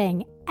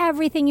everything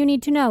you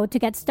need to know to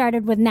get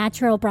started with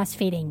natural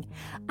breastfeeding.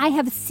 I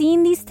have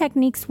seen these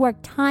techniques work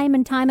time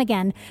and time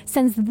again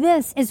since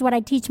this is what I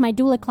teach my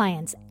doula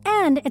clients,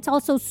 and it's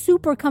also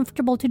super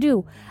comfortable to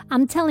do.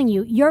 I'm telling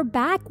you, your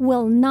back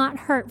will not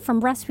hurt from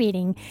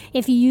breastfeeding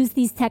if you use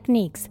these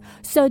techniques.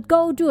 So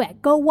go do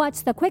it. Go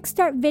watch the Quick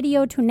Start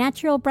video to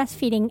natural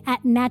breastfeeding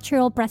at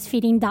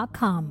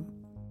naturalbreastfeeding.com.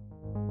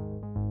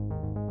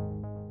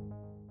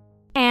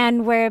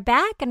 And we're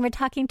back, and we're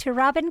talking to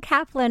Robin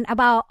Kaplan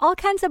about all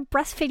kinds of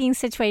breastfeeding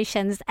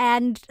situations.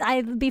 And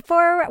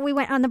before we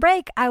went on the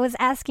break, I was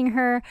going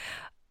to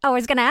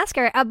ask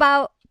her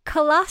about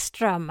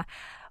colostrum.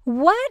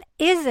 What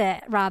is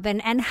it,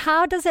 Robin, and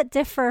how does it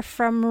differ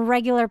from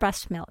regular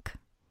breast milk?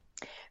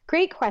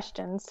 Great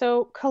question.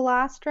 So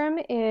colostrum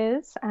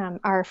is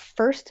our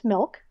first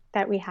milk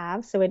that we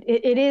have. So it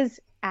is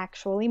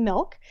actually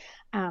milk.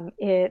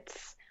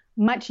 It's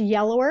much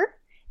yellower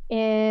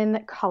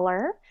in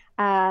color.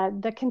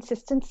 The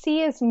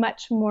consistency is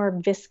much more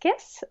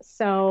viscous,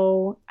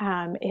 so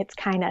it's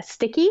kind of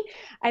sticky.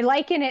 I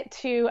liken it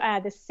to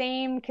the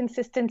same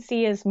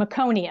consistency as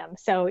meconium.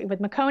 So with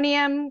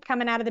meconium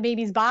coming out of the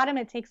baby's bottom,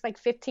 it takes like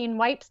 15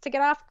 wipes to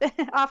get off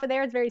of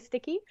there. It's very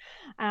sticky.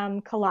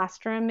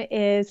 Colostrum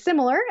is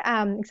similar,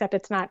 except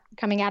it's not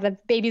coming out of the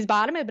baby's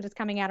bottom, but it's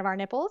coming out of our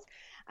nipples.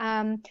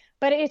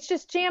 But it's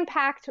just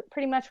jam-packed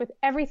pretty much with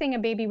everything a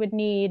baby would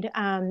need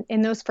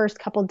in those first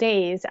couple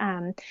days.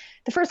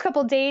 The first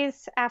couple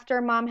days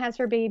after mom has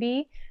her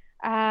baby,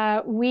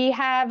 we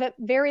have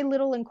very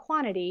little in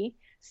quantity.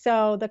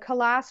 So the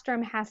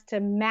colostrum has to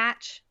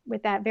match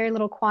with that very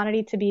little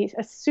quantity to be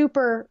a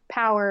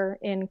superpower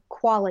in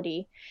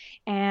quality.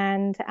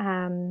 And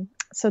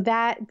so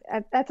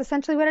that's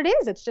essentially what it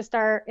is. It's just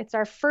our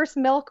first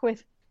milk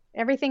with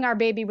everything our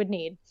baby would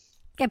need.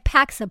 It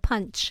packs a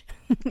punch.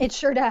 It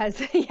sure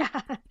does.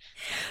 Yeah.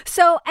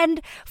 So,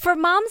 and for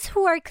moms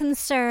who are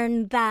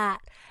concerned that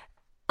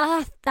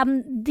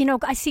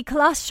I see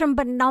colostrum,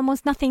 but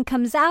almost nothing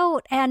comes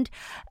out, and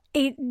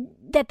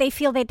that they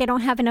feel that they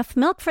don't have enough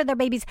milk for their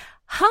babies.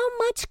 How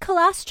much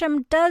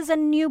colostrum does a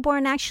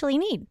newborn actually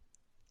need?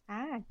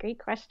 Great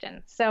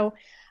question. So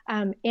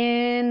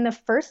in the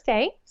first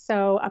day,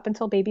 so up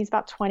until baby's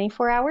about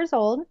 24 hours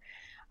old,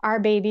 our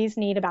babies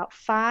need about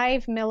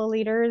 5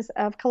 milliliters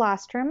of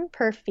colostrum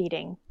per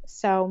feeding.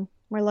 So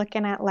we're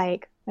looking at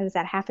like, what is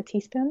that, half a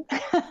teaspoon?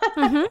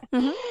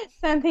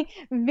 Something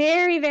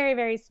very, very,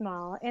 very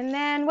small. And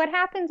then what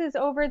happens is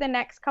over the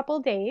next couple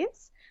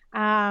days,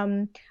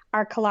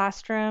 our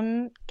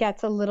colostrum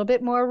gets a little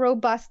bit more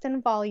robust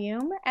in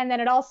volume. And then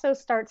it also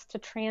starts to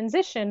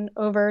transition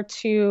over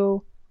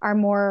to our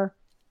more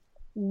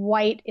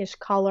whitish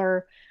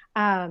color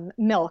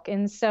milk.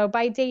 And so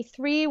by day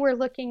 3, we're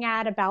looking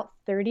at about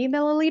 30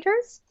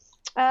 milliliters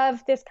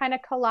of this kind of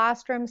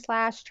colostrum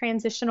 /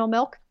 transitional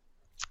milk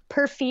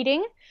per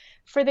feeding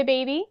for the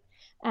baby.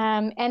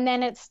 And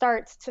then it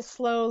starts to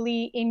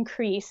slowly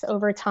increase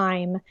over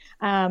time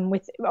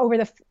over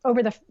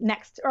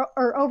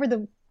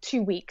the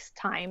 2 weeks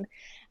time.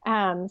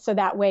 So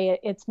that way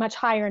it's much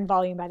higher in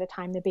volume by the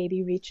time the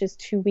baby reaches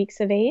 2 weeks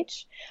of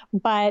age.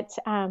 But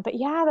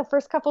yeah, the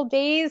first couple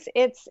days,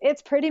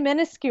 it's pretty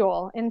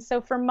minuscule. And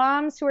so for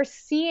moms who are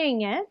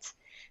seeing it,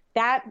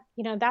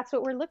 that's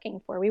what we're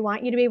looking for. We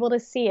want you to be able to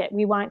see it.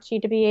 We want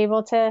you to be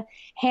able to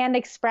hand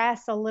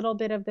express a little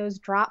bit of those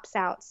drops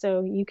out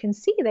so you can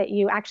see that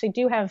you actually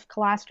do have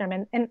colostrum.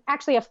 And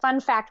actually a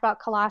fun fact about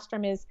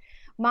colostrum is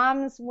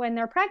moms, when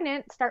they're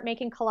pregnant, start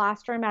making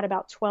colostrum at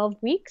about 12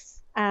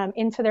 weeks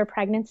into their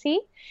pregnancy.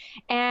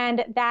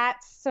 And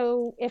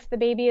so if the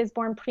baby is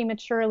born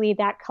prematurely,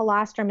 that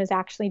colostrum is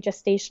actually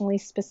gestationally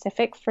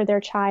specific for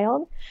their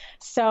child.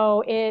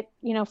 So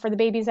for the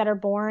babies that are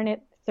born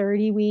at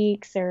 30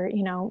 weeks or,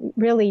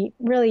 really,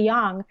 really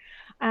young,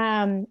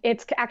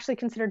 it's actually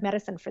considered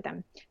medicine for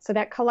them. So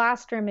that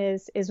colostrum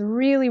is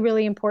really,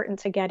 really important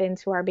to get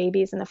into our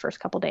babies in the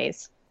first couple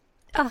days.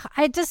 Oh,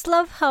 I just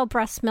love how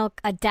breast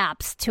milk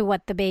adapts to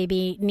what the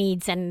baby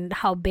needs and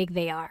how big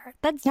they are.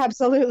 That's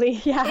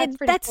absolutely, yeah, it's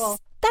pretty cool.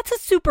 That's a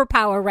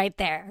superpower right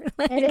there.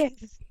 It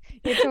is.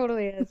 It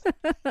totally is.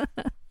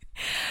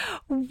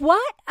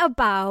 What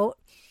about?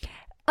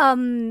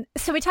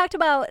 So we talked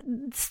about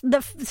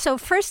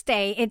first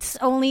day, it's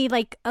only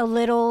like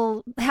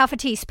half a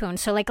teaspoon.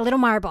 So like a little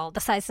marble, the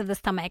size of the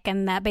stomach,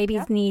 and that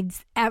baby's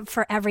needs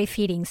for every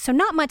feeding. So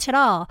not much at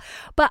all.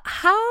 But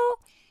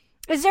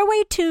is there a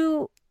way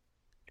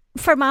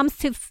for moms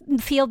to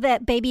feel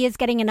that baby is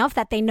getting enough,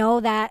 that they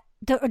know that,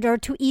 or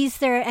to ease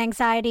their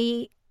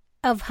anxiety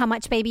of how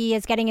much baby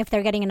is getting, if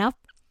they're getting enough?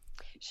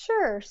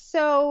 Sure.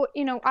 So,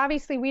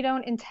 obviously we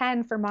don't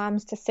intend for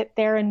moms to sit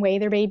there and weigh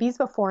their babies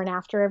before and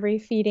after every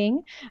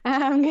feeding.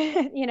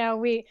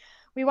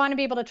 We want to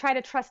be able to try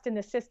to trust in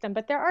the system,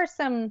 but there are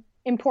some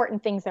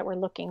important things that we're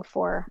looking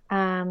for.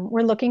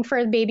 We're looking for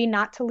a baby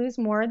not to lose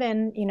more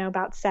than,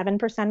 about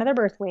 7% of their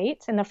birth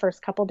weight in the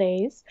first couple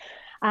days.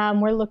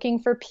 We're looking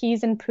for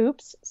pees and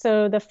poops.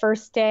 So the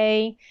first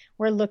day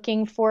we're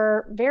looking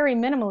for very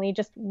minimally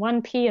just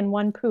 1 pee and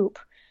 1 poop.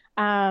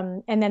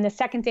 And then the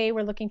second day,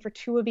 we're looking for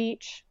 2 of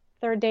each.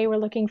 Third day, we're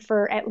looking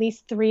for at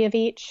least 3 of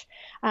each,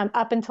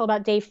 up until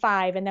about day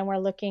 5. And then we're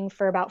looking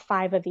for about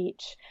 5 of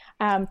each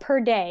per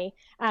day.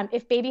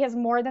 If baby has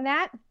more than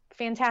that,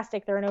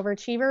 fantastic. They're an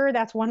overachiever.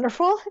 That's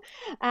wonderful.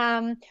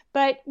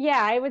 But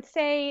yeah, I would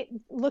say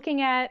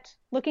looking at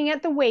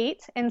the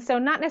weight. And so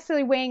not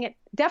necessarily weighing it,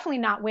 definitely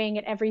not weighing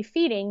it every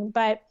feeding,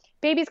 but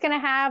baby's going to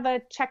have a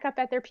checkup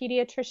at their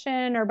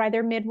pediatrician or by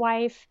their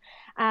midwife,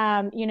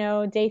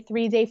 day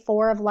 3, day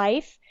 4 of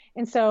life.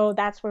 And so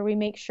that's where we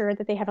make sure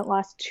that they haven't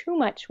lost too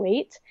much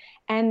weight.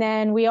 And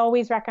then we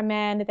always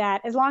recommend that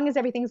as long as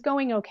everything's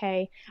going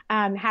okay,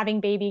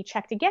 having baby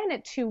checked again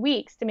at 2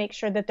 weeks to make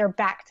sure that they're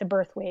back to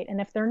birth weight. And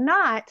if they're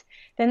not,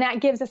 then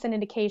that gives us an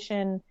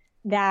indication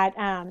that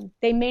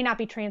they may not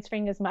be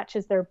transferring as much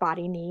as their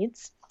body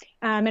needs.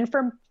 And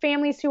for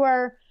families who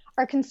are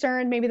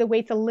concerned, maybe the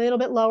weight's a little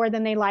bit lower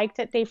than they liked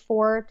at day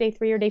 4, day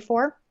 3, or day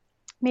 4,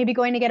 maybe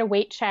going to get a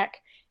weight check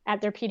at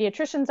their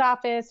pediatrician's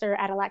office or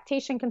at a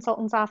lactation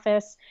consultant's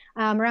office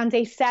around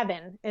day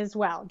 7 as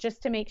well,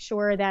 just to make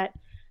sure that,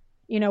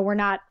 we're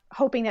not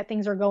hoping that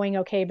things are going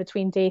okay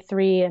between day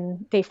 3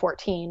 and day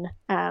 14.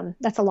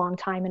 That's a long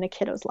time in a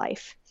kiddo's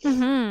life.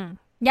 Mm-hmm.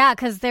 Yeah,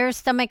 because their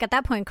stomach at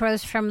that point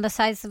grows from the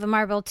size of a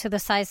marble to the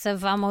size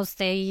of almost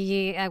what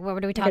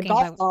are we talking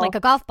about? Like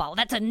a golf ball.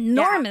 That's an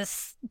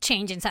enormous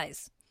change in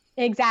size.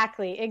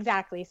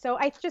 Exactly. So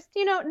I just,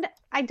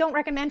 I don't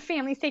recommend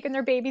families taking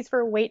their babies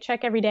for a weight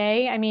check every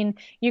day. I mean,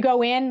 you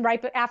go in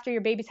right after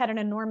your baby's had an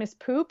enormous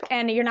poop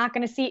and you're not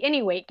going to see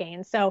any weight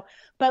gain. So,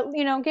 but,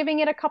 giving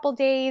it a couple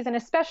days, and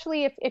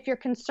especially if you're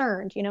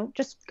concerned,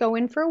 just go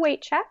in for a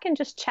weight check and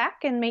just check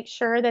and make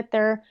sure that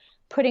they're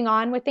putting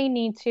on what they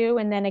need to.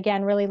 And then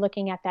again, really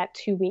looking at that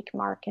 2-week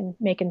mark and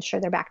making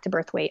sure they're back to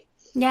birth weight.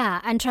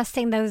 Yeah, and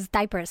trusting those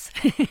diapers.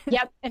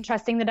 Yep, and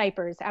trusting the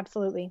diapers.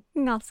 Absolutely.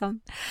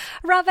 Awesome.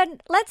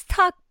 Robin, let's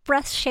talk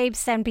breast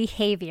shapes and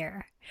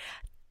behavior.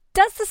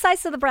 Does the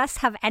size of the breast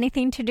have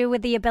anything to do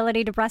with the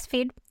ability to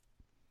breastfeed?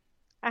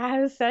 That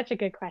is such a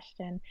good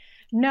question.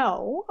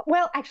 No.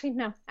 Well, actually,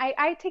 no.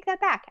 I take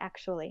that back,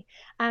 actually.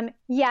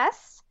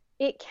 Yes,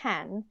 it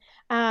can.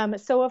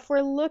 So if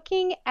we're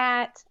looking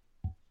at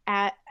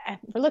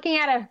we're looking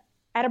at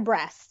a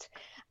breast,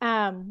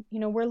 we're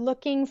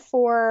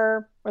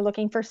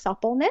looking for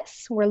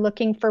suppleness. We're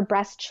looking for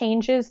breast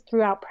changes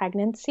throughout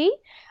pregnancy,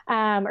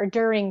 or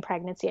during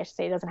pregnancy, I should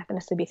say. It doesn't have to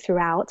necessarily be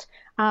throughout.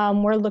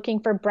 We're looking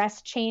for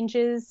breast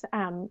changes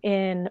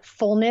in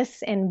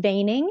fullness and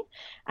veining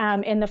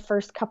in the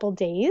first couple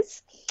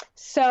days.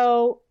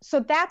 So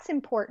that's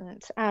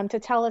important to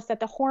tell us that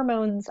the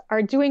hormones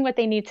are doing what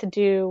they need to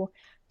do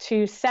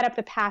to set up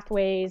the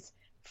pathways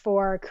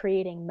for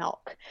creating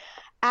milk.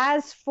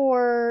 As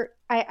for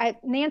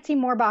Nancy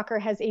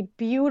Moorbacher has a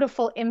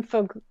beautiful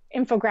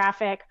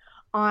infographic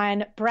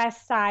on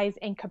breast size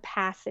and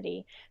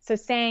capacity. So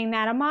saying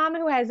that a mom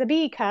who has a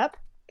B cup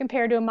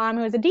compared to a mom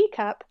who has a D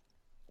cup,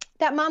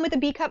 that mom with a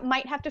B cup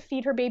might have to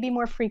feed her baby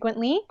more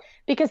frequently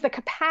because the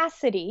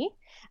capacity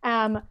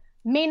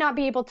may not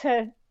be able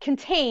to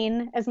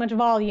contain as much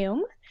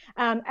volume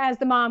as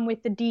the mom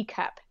with the D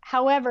cup.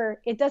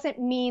 However, it doesn't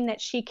mean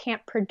that she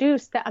can't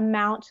produce the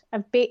amount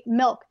of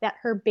milk that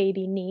her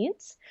baby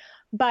needs,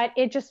 but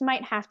it just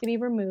might have to be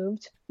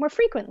removed more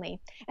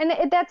frequently. And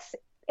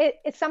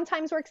it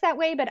sometimes works that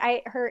way, but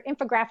her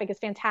infographic is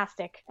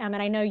fantastic. And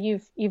I know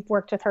you've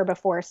worked with her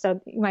before, so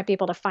you might be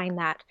able to find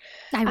that.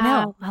 I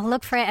will. I'll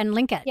look for it and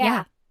link it.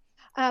 Yeah.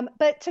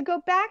 But to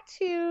go back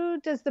to,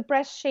 does the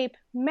breast shape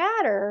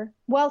matter?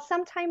 Well,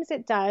 sometimes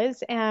it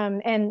does.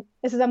 And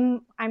this is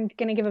I'm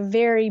going to give a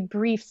very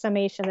brief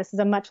summation. This is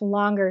a much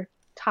longer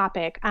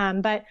topic.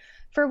 But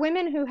for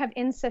women who have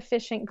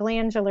insufficient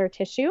glandular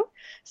tissue,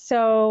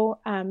 so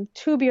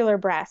tubular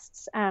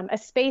breasts, a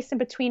space in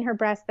between her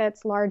breast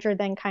that's larger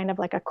than kind of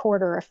like a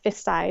quarter or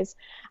fist size,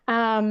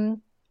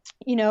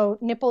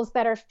 nipples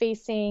that are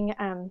facing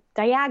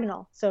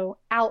diagonal, so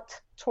out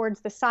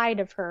towards the side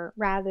of her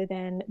rather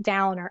than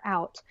down or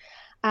out.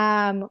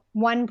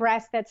 One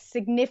breast that's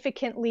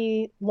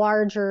significantly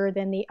larger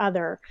than the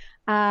other,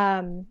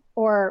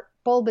 or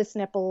bulbous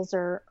nipples,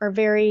 or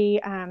very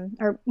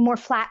or more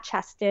flat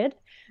chested,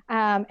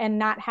 and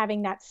not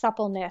having that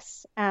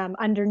suppleness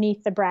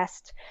underneath the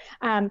breast.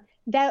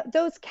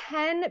 Those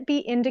can be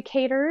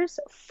indicators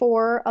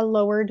for a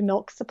lowered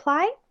milk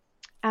supply.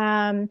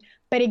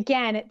 But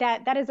again,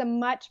 that is a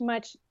much,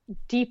 much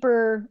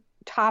deeper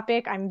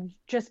topic. I'm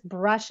just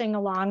brushing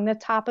along the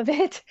top of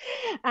it.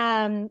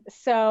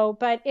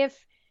 But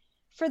if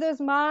for those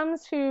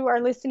moms who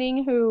are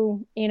listening,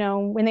 who,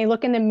 when they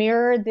look in the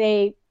mirror,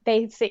 they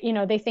say,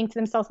 they think to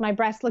themselves, my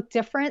breasts look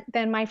different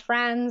than my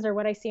friends or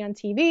what I see on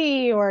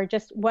TV or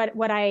just what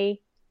I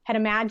had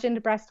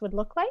imagined breast would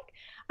look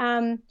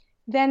like.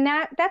 Then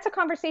that's a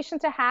conversation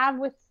to have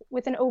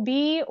with an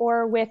OB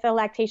or with a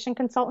lactation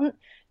consultant,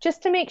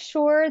 just to make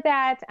sure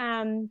that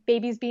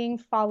baby's being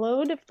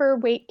followed for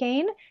weight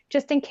gain,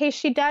 just in case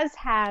she does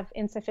have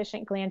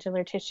insufficient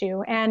glandular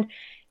tissue. And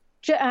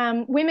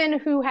women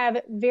who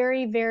have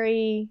very,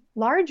 very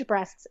large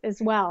breasts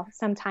as well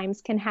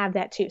sometimes can have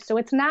that too. So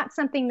it's not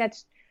something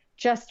that's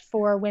just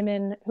for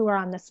women who are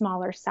on the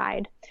smaller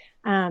side.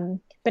 But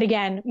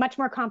again, much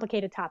more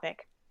complicated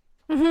topic.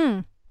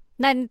 Mm-hmm.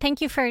 Then thank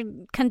you for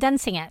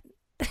condensing it.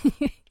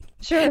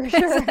 Sure.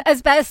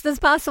 As best as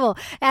possible.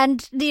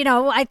 And,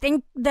 I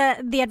think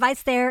the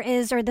advice there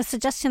is, or the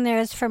suggestion there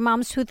is for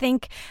moms who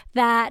think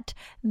that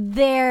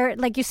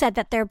like you said,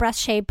 that their breast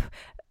shape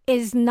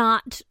is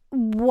not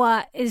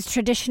what is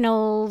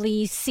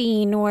traditionally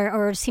seen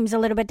or seems a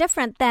little bit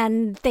different,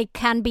 then they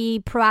can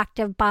be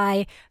proactive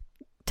by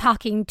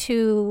talking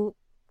to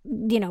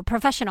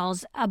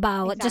professionals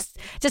about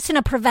just in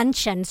a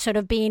prevention, sort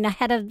of being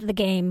ahead of the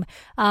game.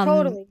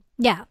 Totally.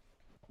 Yeah.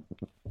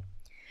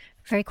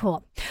 Very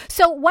cool.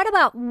 So what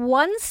about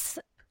once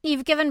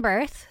you've given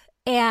birth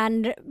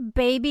and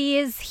baby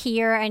is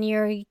here and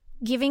you're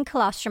giving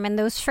colostrum in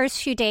those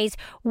first few days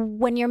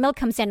when your milk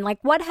comes in, like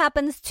what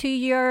happens to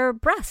your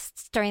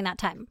breasts during that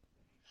time?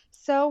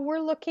 So we're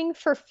looking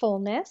for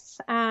fullness,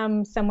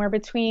 somewhere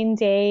between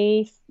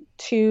day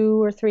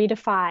 2 or 3 to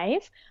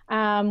 5,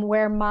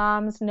 where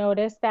moms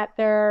notice that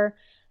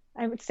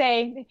I would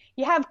say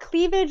you have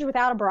cleavage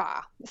without a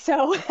bra.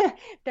 So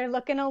they're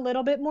looking a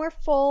little bit more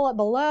full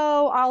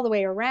below, all the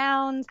way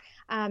around.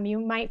 You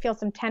might feel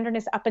some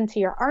tenderness up into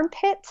your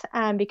armpit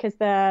because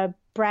the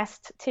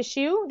breast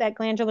tissue, that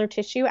glandular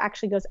tissue,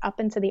 actually goes up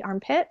into the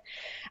armpit.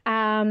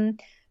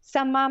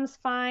 Some moms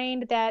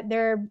find that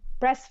their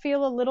breasts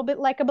feel a little bit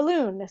like a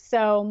balloon.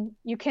 So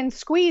you can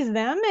squeeze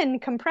them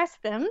and compress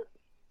them.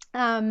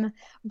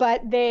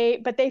 But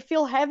they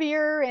feel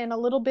heavier and a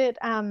little bit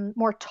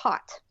more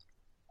taut.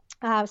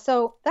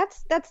 So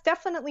that's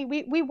definitely,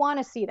 we want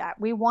to see that.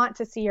 We want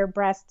to see your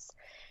breasts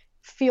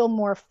feel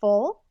more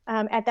full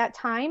at that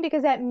time,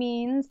 because that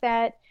means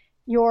that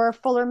your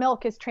fuller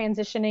milk is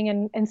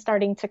transitioning and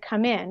starting to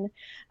come in.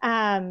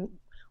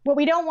 what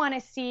we don't want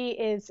to see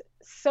is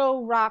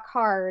so rock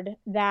hard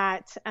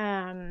that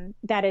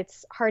that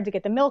it's hard to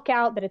get the milk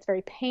out, that it's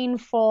very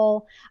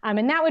painful,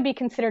 and that would be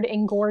considered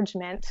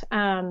engorgement.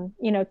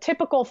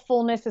 Typical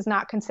fullness is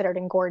not considered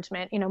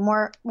engorgement.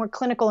 More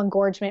clinical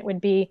engorgement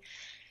would be,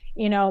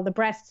 the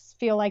breasts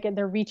feel like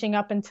they're reaching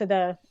up into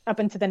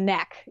the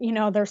neck.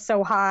 They're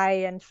so high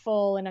and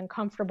full and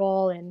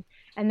uncomfortable,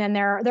 and then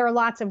there are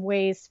lots of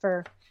ways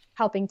for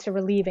helping to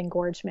relieve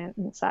engorgement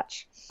and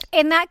such.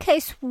 In that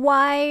case,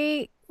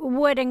 why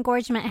would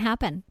engorgement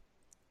happen?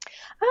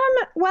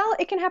 Well,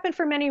 it can happen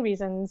for many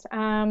reasons.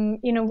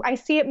 I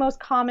see it most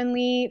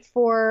commonly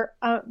for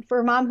a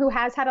mom who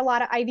has had a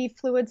lot of IV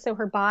fluid. So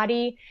her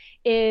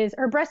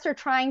breasts are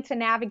trying to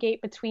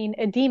navigate between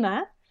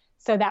edema,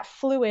 so that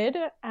fluid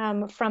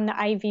from the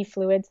IV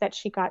fluids that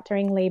she got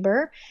during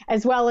labor,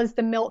 as well as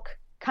the milk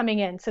coming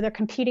in. So they're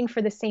competing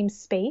for the same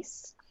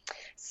space.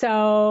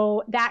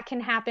 So that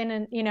can happen,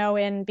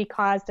 and be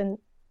caused, and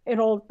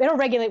it'll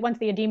regulate once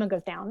the edema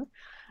goes down.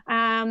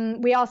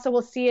 We also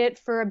will see it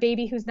for a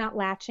baby who's not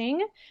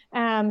latching.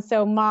 Or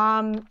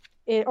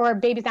a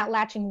baby's not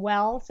latching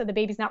well, so the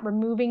baby's not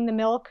removing the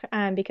milk,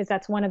 because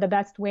that's one of the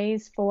best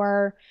ways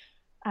for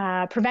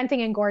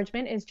preventing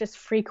engorgement is just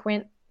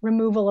frequent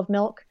removal of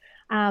milk.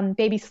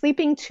 Baby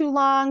sleeping too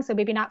long, so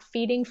baby not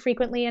feeding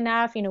frequently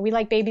enough. We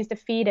like babies to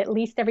feed at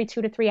least every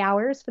 2 to 3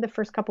 hours for the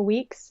first couple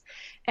weeks.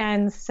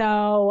 And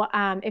so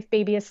if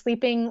baby is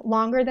sleeping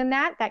longer than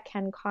that, that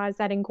can cause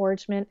that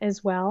engorgement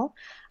as well.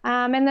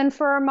 And then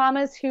for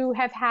mamas who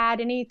have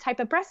had any type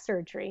of breast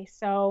surgery,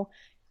 so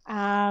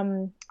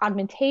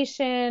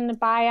augmentation,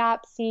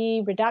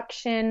 biopsy,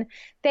 reduction,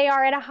 they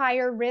are at a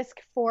higher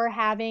risk for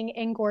having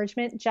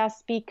engorgement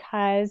just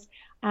because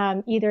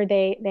either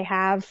they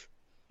have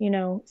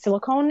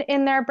silicone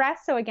in their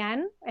breast. So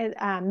again,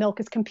 milk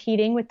is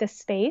competing with this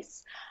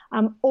space.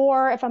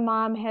 Or if a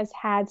mom has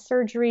had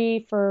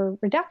surgery for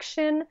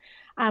reduction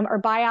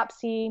or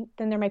biopsy,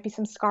 then there might be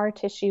some scar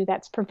tissue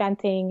that's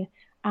preventing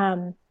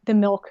the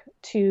milk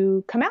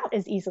to come out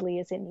as easily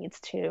as it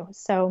needs to.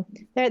 So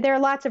there are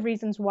lots of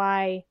reasons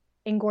why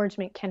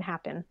engorgement can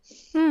happen.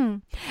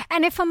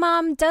 And if a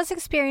mom does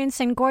experience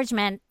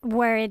engorgement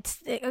where it's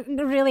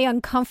really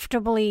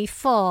uncomfortably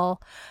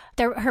full,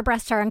 her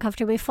breasts are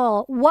uncomfortably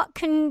full, what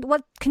can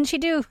she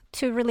do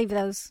to relieve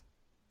those?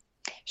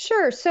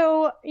 Sure.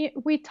 So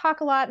we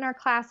talk a lot in our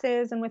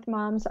classes and with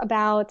moms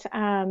about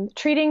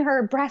treating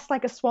her breast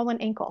like a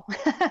swollen ankle.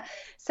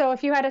 So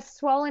if you had a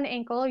swollen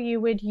ankle, you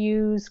would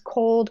use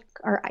cold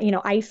or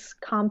ice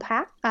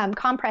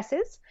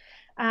compresses.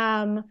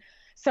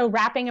 So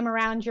wrapping them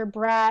around your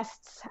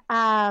breasts.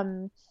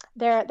 There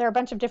are a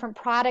bunch of different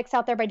products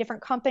out there by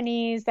different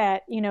companies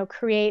that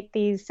create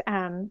these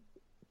ice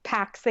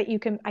packs that you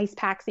can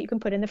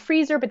put in the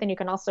freezer, but then you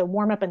can also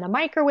warm up in the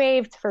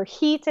microwave for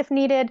heat if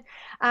needed.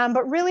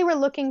 But really we're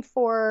looking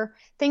for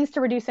things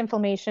to reduce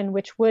inflammation,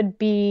 which would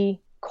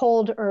be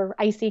cold or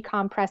icy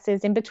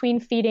compresses in between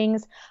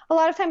feedings. A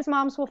lot of times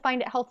moms will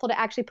find it helpful to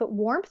actually put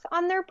warmth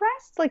on their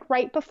breasts, like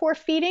right before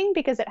feeding,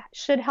 because it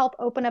should help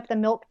open up the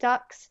milk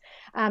ducts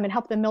and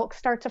help the milk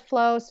start to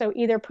flow. So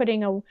either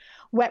putting a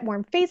wet,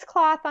 warm face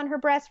cloth on her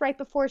breast right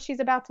before she's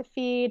about to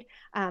feed,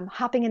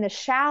 hopping in the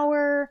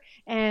shower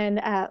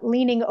and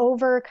leaning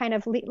over, kind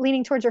of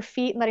leaning towards her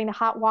feet and letting the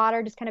hot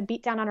water just kind of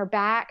beat down on her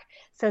back.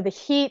 So the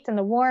heat and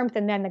the warmth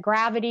and then the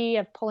gravity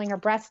of pulling her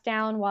breast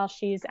down while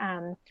she's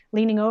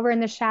leaning over in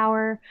the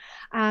shower.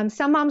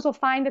 Some moms will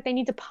find that they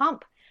need to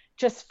pump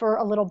just for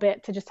a little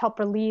bit to just help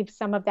relieve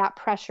some of that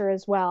pressure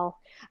as well.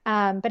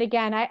 But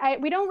again,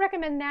 we don't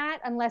recommend that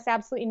unless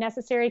absolutely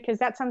necessary, because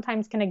that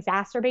sometimes can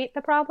exacerbate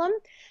the problem.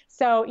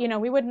 So,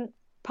 we wouldn't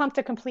pump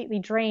to completely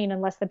drain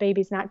unless the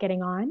baby's not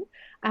getting on.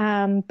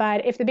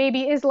 But if the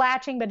baby is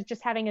latching, but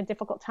just having a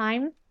difficult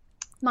time,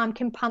 mom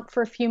can pump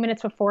for a few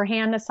minutes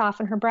beforehand to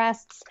soften her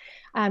breasts.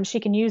 She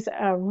can use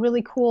a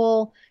really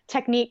cool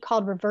technique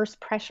called reverse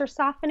pressure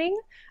softening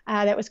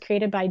that was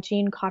created by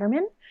Jean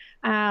Cotterman,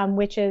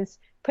 which is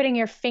putting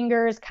your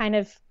fingers kind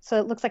of so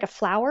it looks like a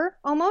flower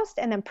almost,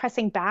 and then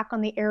pressing back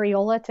on the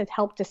areola to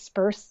help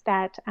disperse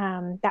that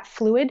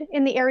fluid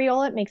in the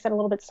areola. It makes it a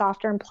little bit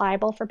softer and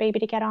pliable for baby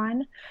to get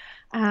on.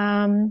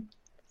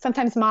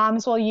 Sometimes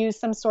moms will use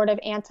some sort of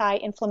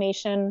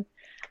anti-inflammation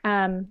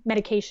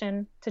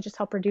medication to just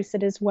help reduce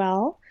it as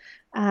well.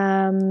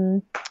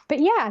 But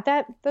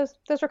yeah,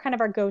 those are kind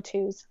of our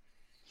go-tos.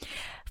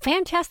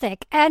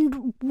 Fantastic.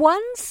 And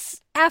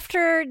once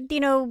after,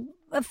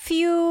 a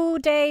few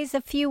days,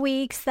 a few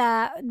weeks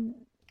like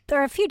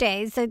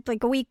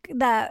a week,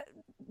 that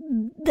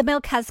the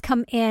milk has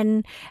come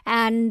in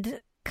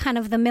and kind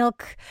of the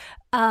milk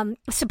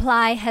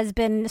supply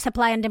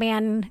and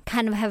demand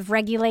kind of have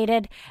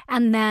regulated,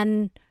 and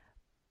then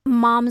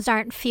moms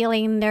aren't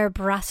feeling their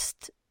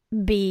breast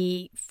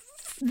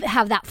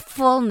have that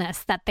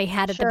fullness that they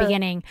had at the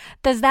beginning.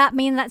 Does that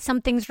mean that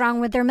something's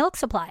wrong with their milk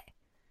supply?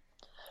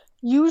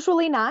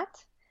 Usually not.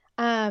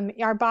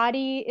 Our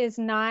body is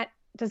not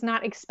does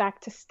not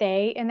expect to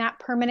stay in that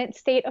permanent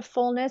state of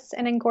fullness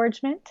and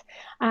engorgement.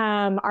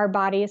 Our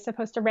body is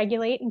supposed to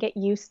regulate and get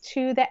used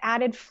to the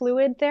added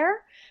fluid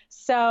there.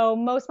 So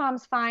most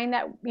moms find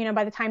that,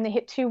 by the time they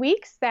hit 2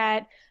 weeks,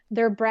 that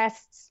their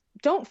breasts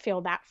don't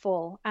feel that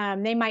full.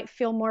 They might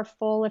feel more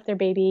full if their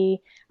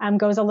baby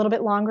goes a little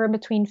bit longer in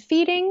between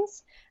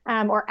feedings,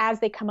 or as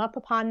they come up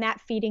upon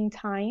that feeding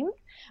time.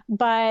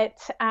 But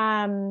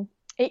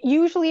it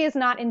usually is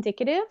not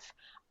indicative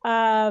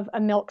of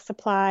a milk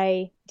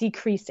supply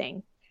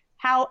decreasing.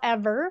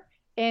 However,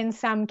 in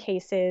some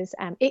cases,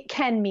 it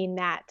can mean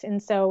that.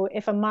 And so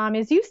if a mom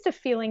is used to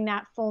feeling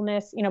that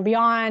fullness,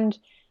 beyond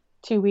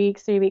 2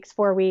 weeks, 3 weeks,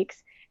 4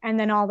 weeks, and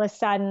then all of a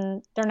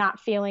sudden they're not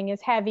feeling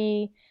as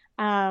heavy,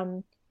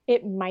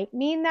 it might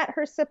mean that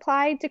her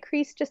supply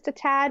decreased just a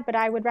tad, but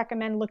I would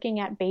recommend looking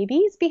at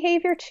baby's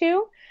behavior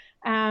too.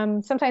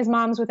 Sometimes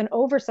moms with an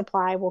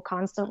oversupply will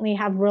constantly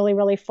have really,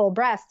 really full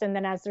breasts. And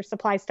then as their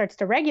supply starts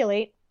to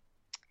regulate,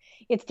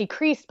 it's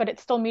decreased, but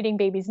it's still meeting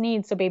baby's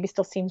needs. So baby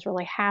still seems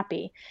really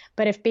happy.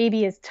 But if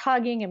baby is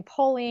tugging and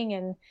pulling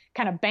and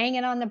kind of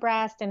banging on the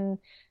breast and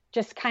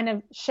just kind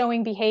of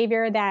showing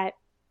behavior that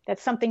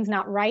something's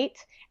not right,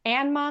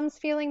 and mom's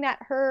feeling that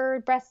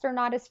her breasts are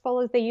not as full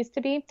as they used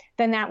to be,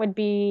 then that would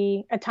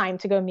be a time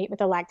to go meet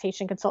with a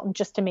lactation consultant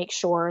just to make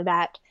sure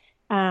that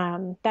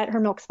her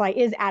milk supply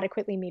is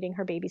adequately meeting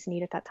her baby's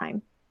need at that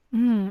time.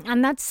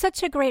 And that's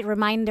such a great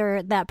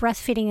reminder that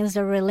breastfeeding is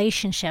a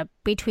relationship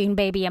between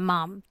baby and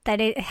mom,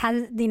 that it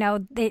has,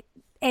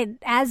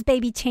 as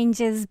baby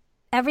changes,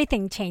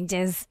 everything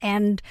changes,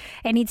 and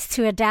it needs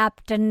to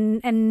adapt,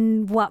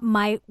 and what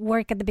might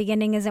work at the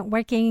beginning isn't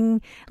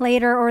working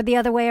later, or the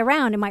other way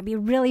around. It might be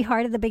really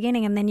hard at the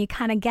beginning, and then you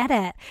kind of get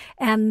it,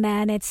 and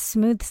then it's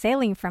smooth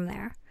sailing from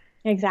there.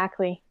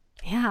 Exactly.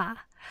 Yeah.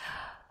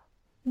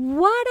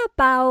 What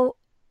about,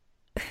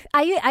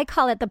 I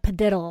call it the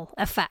padiddle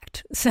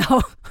effect. So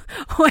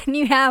when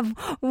you have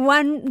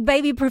one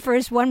baby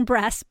prefers one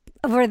breast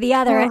over the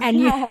other,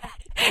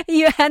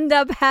 you end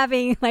up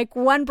having like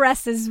one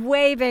breast is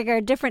way bigger,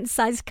 different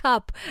size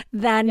cup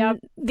than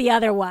the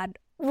other one.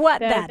 What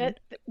then?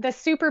 The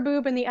super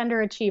boob and the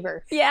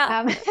underachiever.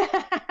 Yeah.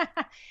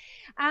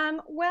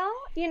 Well,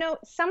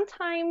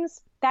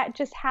 sometimes that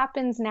just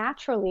happens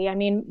naturally. I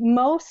mean,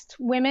 most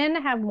women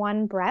have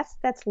one breast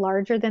that's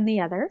larger than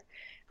the other.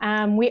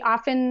 We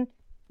often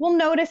will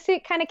notice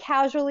it kind of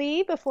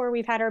casually before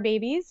we've had our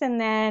babies.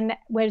 And then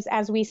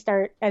as we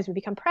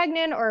become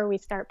pregnant or we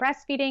start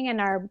breastfeeding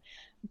and our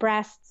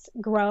breasts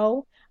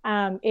grow,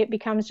 it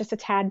becomes just a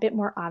tad bit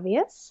more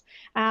obvious.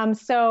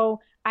 So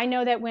I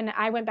know that when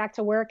I went back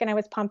to work and I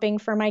was pumping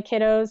for my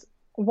kiddos,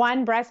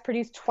 one breast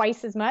produced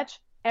twice as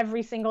much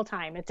every single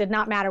time. It did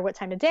not matter what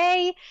time of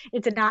day.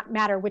 It did not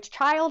matter which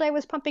child I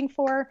was pumping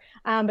for,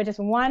 but just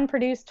one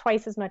produced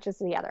twice as much as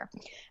the other.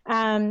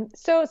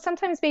 So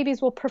sometimes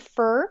babies will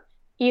prefer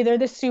either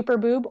the super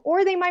boob,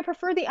 or they might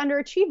prefer the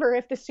underachiever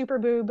if the super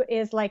boob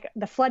is like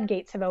the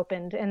floodgates have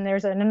opened and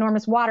there's an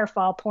enormous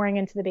waterfall pouring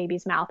into the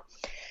baby's mouth.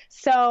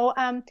 So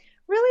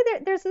really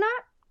there's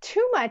not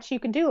too much you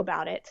can do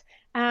about it.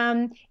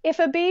 If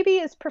a baby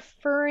is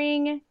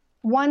preferring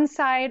one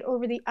side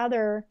over the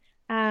other,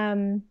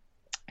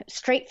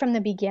 straight from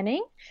the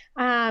beginning,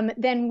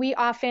 then we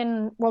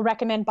often will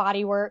recommend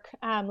body work,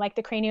 like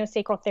the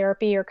craniosacral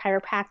therapy or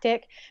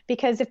chiropractic,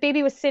 because if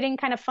baby was sitting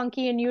kind of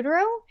funky in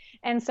utero,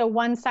 and so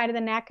one side of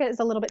the neck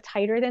is a little bit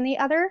tighter than the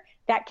other,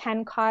 that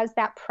can cause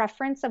that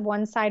preference of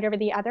one side over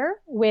the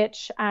other,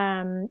 which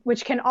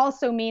can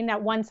also mean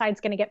that one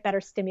side's going to get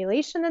better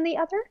stimulation than the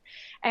other.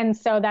 And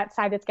so that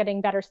side that's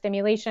getting better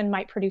stimulation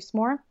might produce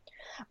more.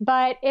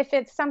 But if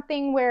it's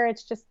something where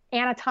it's just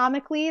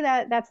anatomically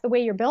that's the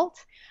way you're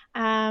built,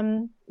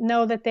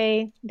 know that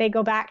they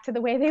go back to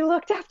the way they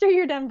looked after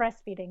you're done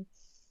breastfeeding.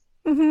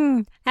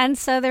 Mm-hmm. And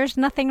so there's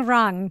nothing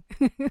wrong.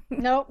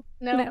 No,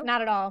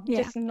 not at all.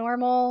 Yeah. Just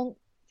normal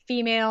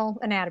female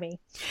anatomy.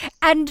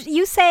 And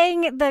you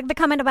saying the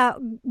comment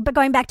about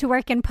going back to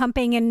work and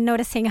pumping and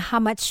noticing how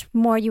much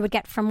more you would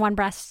get from one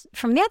breast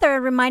from the other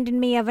reminded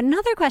me of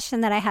another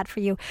question that I had for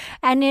you.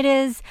 And it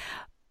is,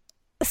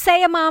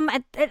 say a mom,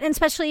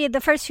 especially the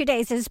first few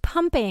days, is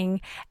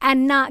pumping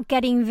and not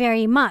getting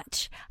very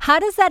much. How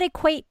does that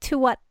equate to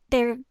what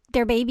their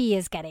baby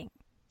is getting?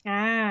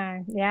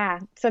 Yeah.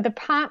 So the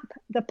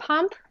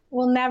pump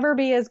will never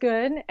be as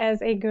good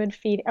as a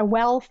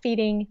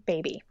well-feeding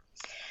baby.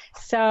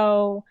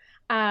 So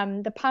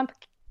the pump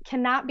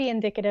cannot be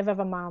indicative of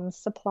a mom's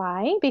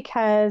supply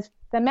because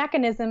the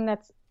mechanism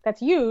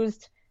that's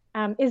used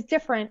is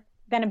different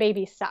than a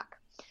baby's suck.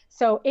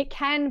 So it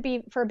can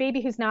be for a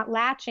baby who's not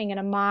latching and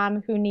a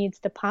mom who needs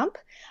to pump.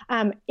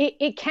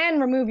 It can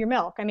remove your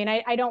milk. I mean,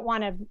 I don't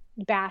want to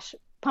bash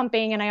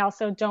pumping, and I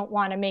also don't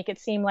want to make it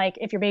seem like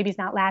if your baby's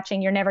not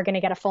latching, you're never going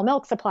to get a full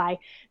milk supply.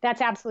 That's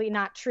absolutely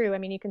not true. I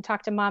mean, you can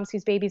talk to moms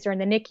whose babies are in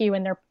the NICU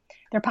and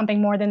they're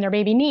pumping more than their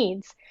baby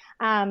needs,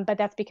 but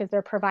that's because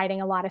they're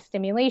providing a lot of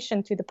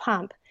stimulation through the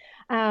pump.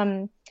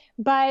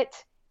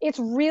 But it's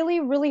really,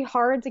 really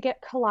hard to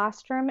get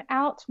colostrum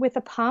out with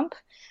a pump.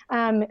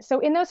 So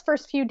in those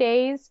first few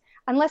days,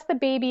 unless the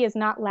baby is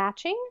not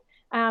latching,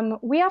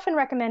 we often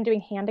recommend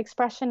doing hand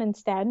expression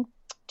instead,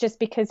 just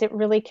because it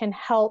really can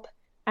help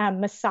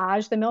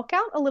massage the milk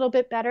out a little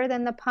bit better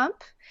than the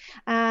pump.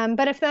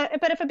 But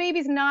if a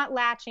baby's not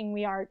latching,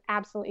 we are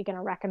absolutely going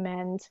to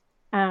recommend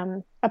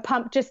a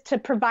pump, just to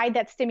provide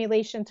that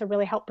stimulation to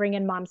really help bring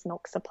in mom's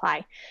milk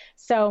supply.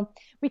 So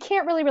we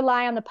can't really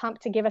rely on the pump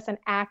to give us an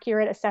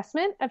accurate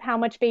assessment of how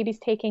much baby's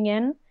taking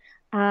in.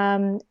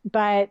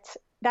 But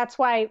that's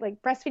why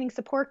like breastfeeding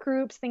support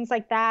groups, things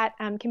like that,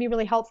 can be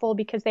really helpful,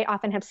 because they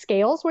often have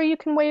scales where you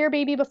can weigh your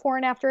baby before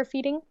and after a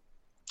feeding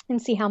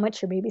and see how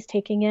much your baby's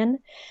taking in.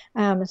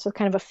 So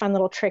kind of a fun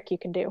little trick you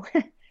can do.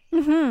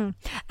 Mm-hmm.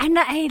 And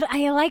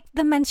I like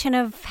the mention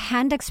of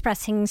hand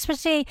expressing,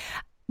 especially.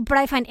 But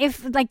I find,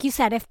 if, like you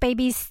said, if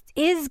baby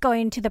is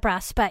going to the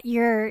breast, but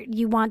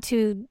you want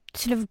to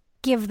sort of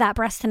give that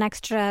breast an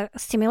extra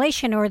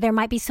stimulation, or there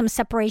might be some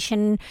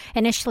separation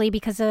initially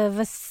because of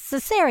a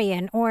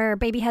cesarean, or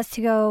baby has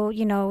to go,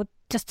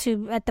 just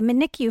to at the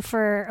NICU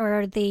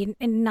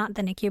not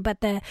the NICU, but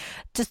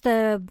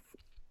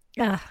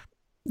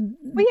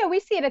well, yeah, we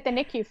see it at the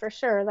NICU for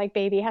sure. Like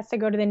baby has to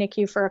go to the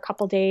NICU for a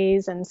couple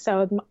days. And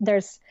so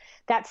there's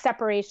that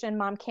separation.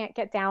 Mom can't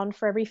get down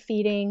for every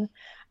feeding.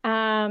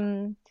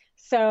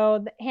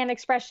 So the hand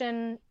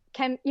expression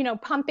can,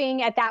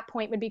 pumping at that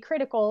point would be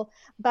critical.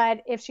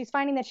 But if she's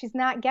finding that she's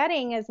not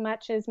getting as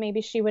much as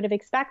maybe she would have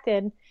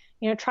expected,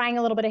 trying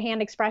a little bit of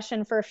hand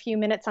expression for a few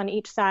minutes on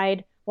each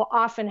side will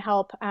often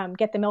help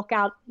get the milk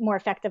out more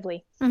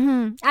effectively.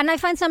 Mm-hmm. And I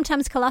find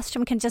sometimes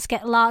colostrum can just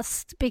get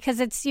lost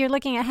because you're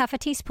looking at half a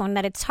teaspoon,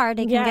 that it's hard.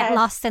 It can get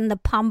lost in the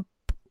pump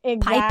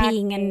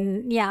piping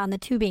and on the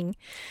tubing.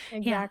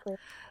 Exactly. Yeah.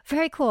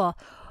 Very cool.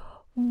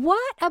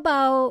 What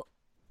about,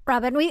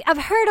 Robin, I've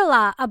heard a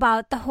lot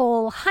about the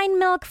whole hind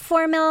milk,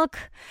 fore milk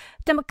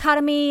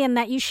dichotomy, and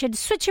that you should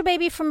switch your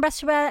baby from breast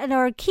to breast,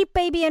 or keep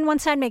baby in one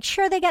side, make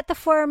sure they get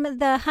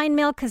the hind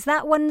milk, because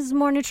that one's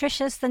more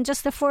nutritious than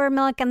just the fore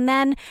milk. And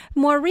then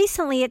more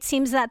recently, it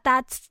seems that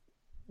that's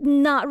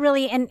not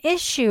really an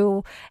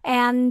issue,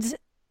 and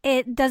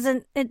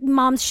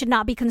moms should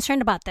not be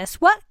concerned about this.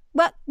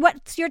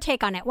 What's your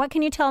take on it? What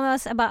can you tell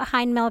us about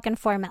hind milk and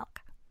fore milk?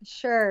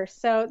 Sure.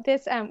 So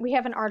this, we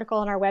have an article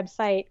on our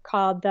website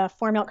called the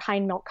Fore Milk,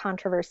 Hind Milk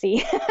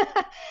Controversy.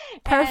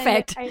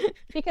 Perfect.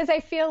 Because I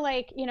feel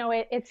like,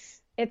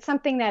 it's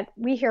something that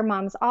we hear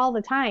moms all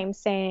the time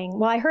saying,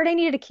 well, I heard I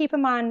needed to keep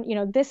them on,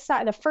 this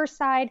side, the first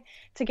side,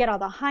 to get all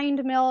the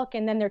hind milk,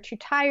 and then they're too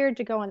tired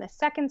to go on the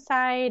second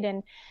side.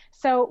 And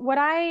so what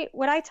I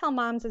tell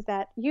moms is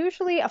that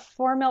usually a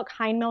fore milk,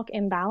 hind milk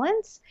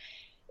imbalance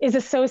is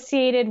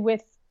associated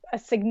with a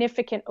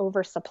significant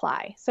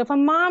oversupply. So if a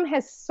mom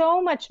has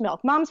so much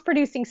milk, mom's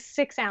producing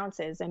 6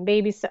 ounces and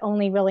baby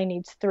only really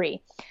needs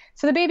 3.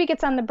 So the baby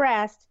gets on the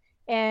breast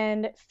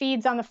and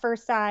feeds on the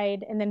first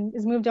side, and then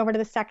is moved over to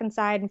the second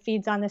side and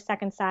feeds on the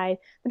second side.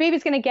 The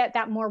baby's going to get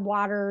that more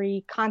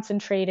watery,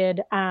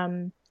 concentrated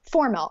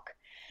fore milk.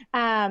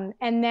 And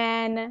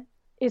then,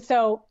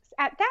 so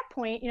at that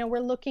point, we're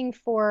looking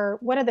for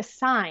what are the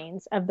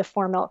signs of the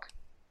fore milk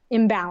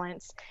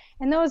imbalance.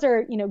 And those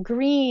are,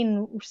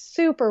 green,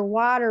 super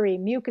watery,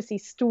 mucousy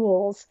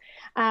stools,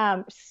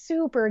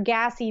 super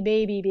gassy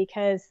baby,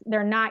 because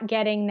they're not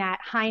getting that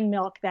hind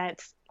milk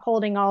that's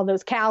holding all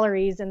those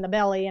calories in the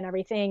belly and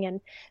everything.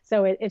 And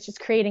so it's just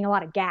creating a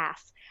lot of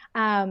gas.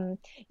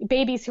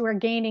 Babies who are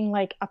gaining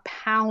like a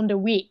pound a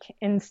week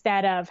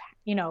instead of,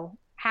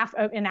 half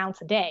an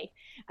ounce a day.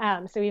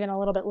 So even a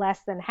little bit less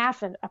than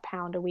half a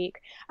pound a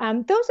week.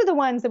 Those are the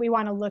ones that we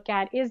want to look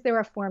at. Is there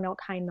a fore milk,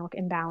 hind milk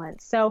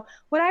imbalance? So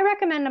what I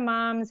recommend to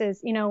moms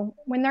is,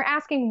 when they're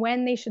asking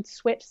when they should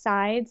switch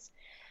sides,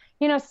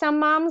 some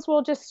moms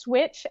will just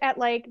switch at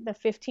like the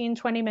 15,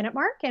 20-minute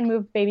mark and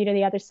move baby to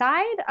the other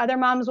side. Other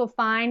moms will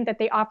find that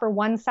they offer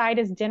one side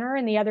as dinner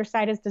and the other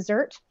side as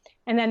dessert.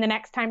 And then the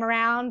next time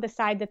around, the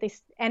side that they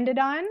ended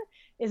on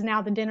is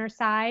now the dinner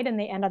side, and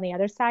they end on the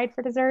other side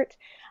for dessert.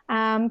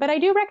 But I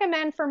do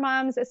recommend for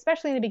moms,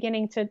 especially in the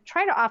beginning, to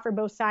try to offer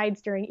both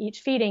sides during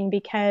each feeding,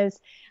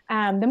 because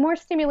the more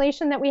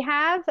stimulation that we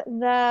have,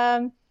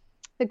 the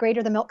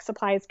greater the milk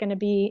supply is going to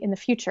be in the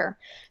future.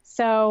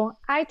 So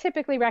I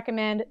typically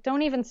recommend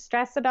don't even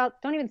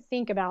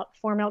think about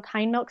fore milk,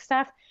 hind milk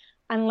stuff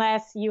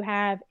unless you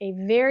have a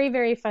very,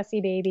 very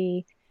fussy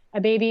baby,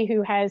 a baby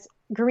who has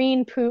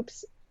green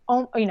poops,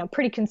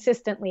 pretty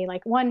consistently.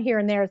 Like one here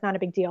and there is not a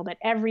big deal, but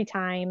every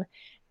time,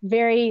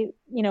 very,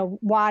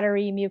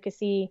 watery,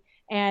 mucousy,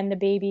 and the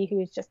baby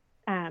who's just,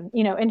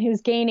 and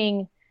who's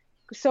gaining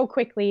so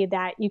quickly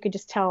that you could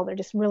just tell they're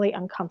just really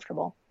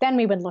uncomfortable. Then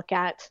we would look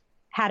at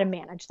how to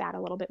manage that a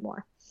little bit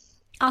more.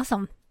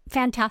 Awesome.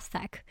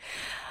 Fantastic.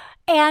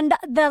 And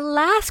the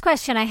last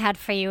question I had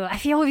for you, I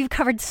feel we've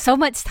covered so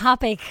much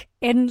topic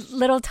in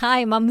little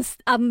time.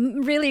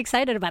 I'm really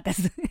excited about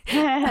this.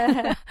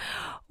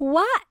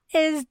 What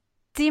is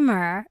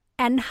dimmer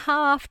and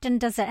how often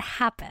does it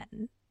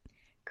happen?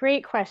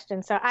 Great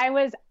question. So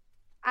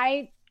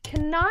I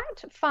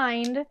cannot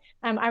find,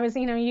 I was,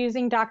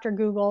 using Dr.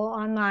 Google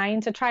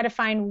online to try to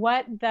find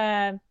what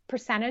the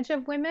percentage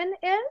of women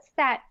is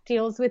that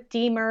deals with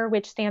DMER,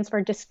 which stands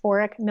for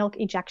dysphoric milk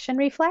ejection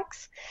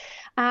reflex.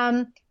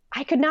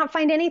 I could not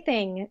find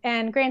anything.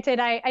 And granted,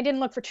 I didn't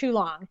look for too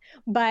long,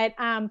 but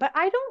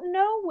I don't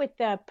know what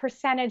the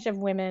percentage of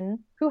women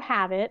who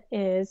have it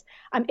is.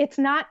 It's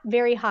not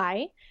very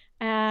high.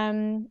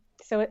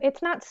 So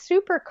it's not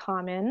super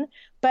common,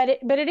 but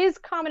it is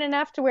common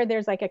enough to where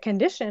there's like a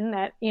condition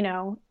that,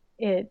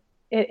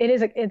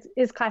 it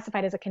is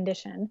classified as a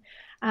condition.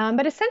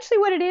 But essentially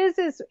what it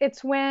is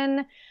it's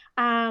when,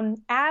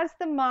 as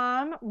the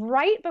mom,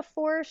 right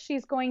before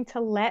she's going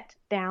to let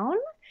down,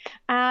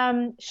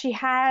 she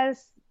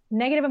has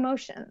negative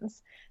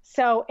emotions.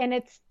 So, and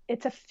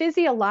it's a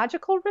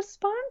physiological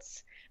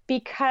response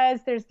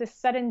because there's this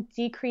sudden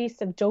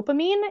decrease of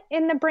dopamine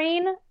in the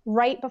brain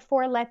right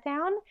before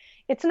letdown.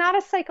 It's not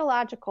a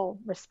psychological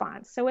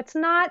response. So it's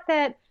not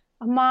that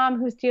a mom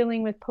who's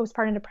dealing with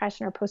postpartum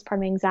depression or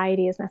postpartum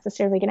anxiety is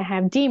necessarily going to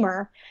have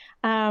DMER.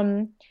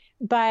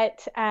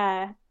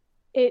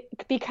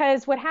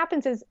 Because what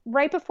happens is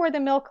right before the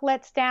milk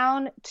lets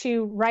down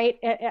to right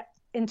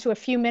into a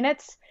few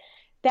minutes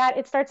that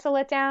it starts to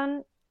let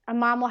down, a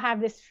mom will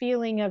have this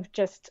feeling of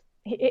just,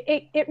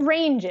 it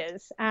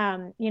ranges.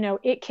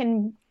 It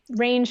can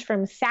range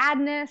from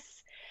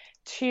sadness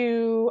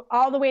to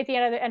all the way at the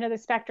end of the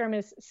spectrum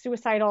is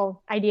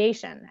suicidal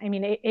ideation. I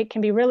mean, it can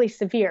be really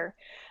severe.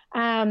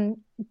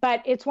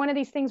 But it's one of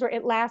these things where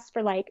it lasts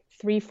for like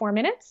 3-4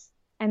 minutes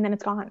and then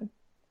it's gone.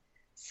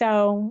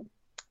 So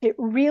it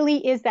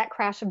really is that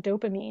crash of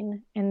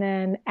dopamine. And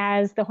then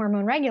as the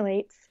hormone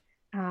regulates,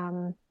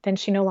 then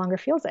she no longer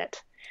feels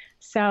it.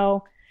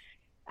 So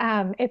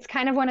it's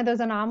kind of one of those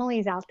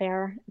anomalies out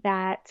there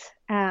that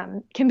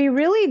can be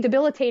really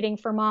debilitating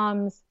for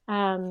moms,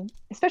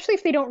 especially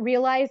if they don't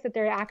realize that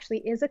there actually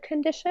is a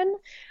condition.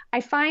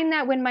 I find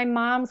that when my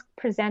moms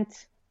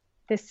present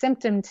this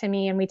symptom to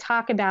me and we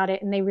talk about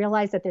it and they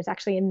realize that there's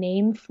actually a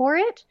name for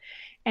it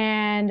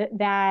and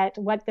that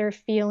what they're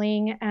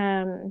feeling,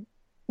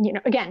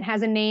 again,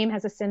 has a name,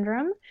 has a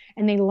syndrome,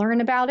 and they learn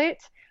about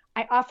it,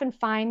 I often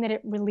find that it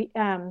really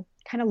kind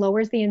of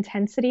lowers the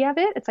intensity of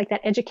it. It's like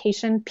that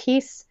education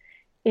piece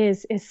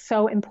is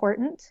so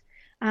important.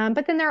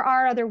 But then there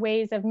are other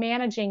ways of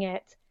managing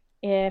it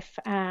if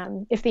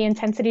the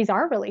intensities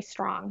are really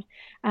strong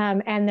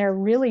and they're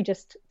really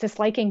just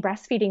disliking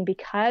breastfeeding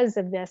because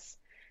of this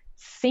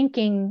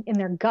sinking in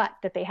their gut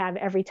that they have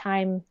every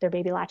time their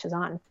baby latches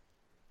on.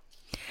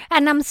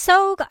 And that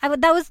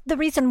was the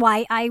reason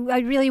why I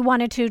really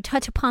wanted to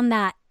touch upon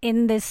that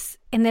in this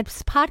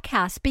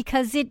podcast,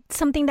 because it's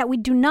something that we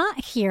do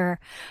not hear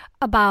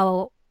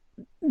about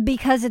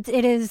because it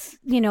is,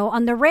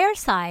 on the rare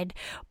side.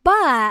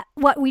 But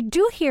what we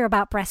do hear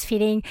about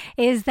breastfeeding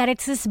is that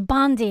it's this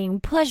bonding,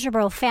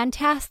 pleasurable,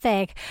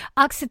 fantastic,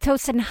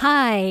 oxytocin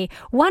high,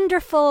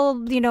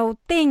 wonderful,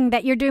 thing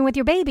that you're doing with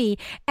your baby.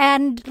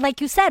 And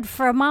like you said,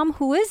 for a mom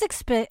who is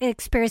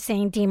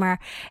experiencing DMER,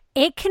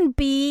 it can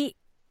be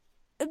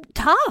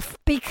tough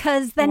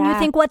because then you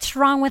think, what's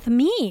wrong with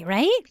me,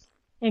 right?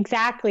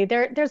 Exactly.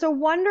 There's a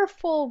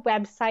wonderful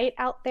website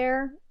out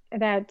there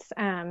that's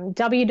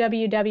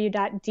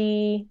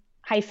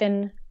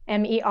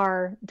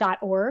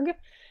www.d-mer.org.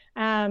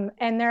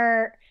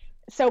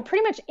 So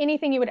pretty much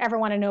anything you would ever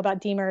want to know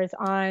about DMER is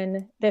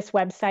on this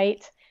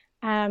website.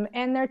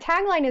 And their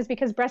tagline is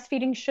because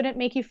breastfeeding shouldn't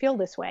make you feel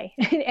this way.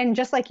 And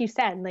just like you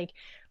said, like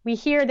we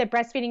hear that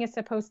breastfeeding is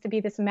supposed to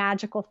be this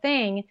magical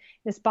thing,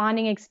 this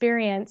bonding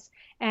experience.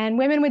 And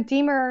women with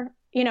DMER,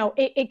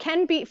 it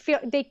can be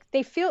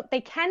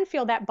they can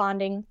feel that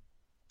bonding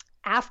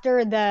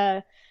after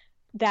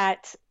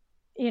those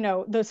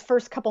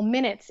first couple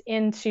minutes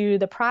into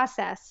the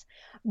process,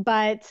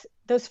 but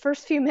those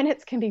first few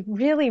minutes can be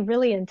really,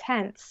 really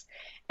intense.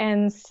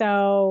 And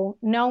so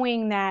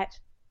knowing that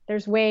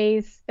there's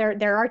ways,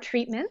 there are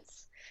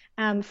treatments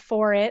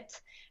for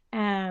it,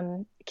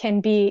 can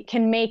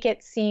make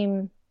it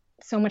seem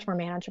so much more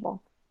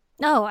manageable.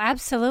 Oh,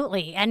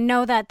 absolutely. And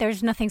know that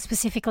there's nothing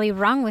specifically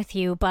wrong with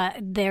you, but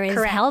there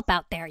is help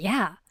out there.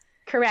 Yeah.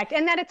 Correct.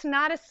 And that it's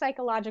not a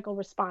psychological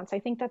response. I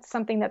think that's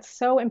something that's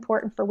so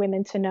important for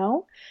women to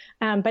know,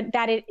 but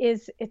that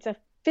it's a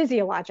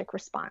physiologic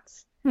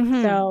response.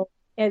 Mm-hmm. So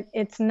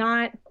it's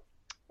not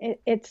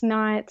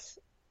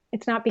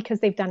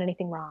because they've done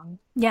anything wrong.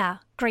 Yeah.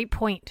 Great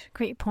point.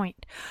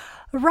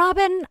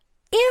 Robin,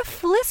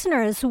 if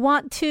listeners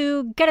want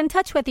to get in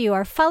touch with you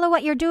or follow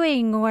what you're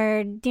doing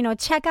or,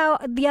 check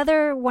out the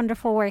other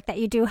wonderful work that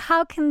you do,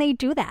 how can they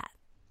do that?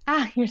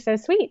 You're so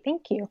sweet.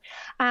 Thank you.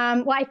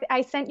 Well,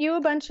 I sent you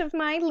a bunch of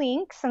my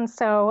links, and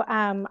so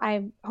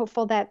I'm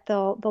hopeful that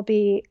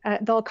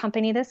they'll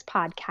accompany this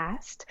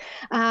podcast.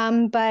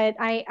 But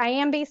I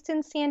am based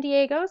in San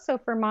Diego, so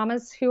for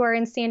mamas who are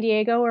in San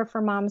Diego or for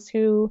moms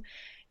who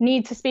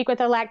need to speak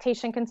with a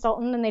lactation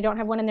consultant and they don't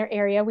have one in their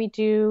area, we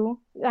do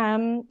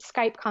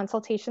Skype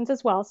consultations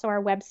as well. So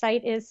our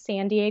website is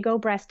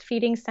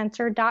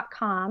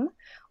sandiegobreastfeedingcenter.com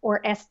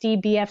or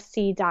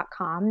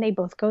sdbfc.com. They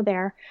both go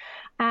there.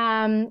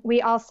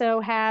 We also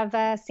have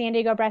a San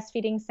Diego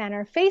Breastfeeding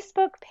Center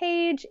Facebook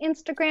page,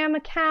 Instagram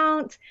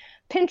account,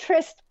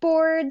 Pinterest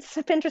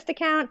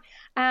account.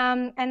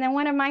 And then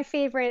one of my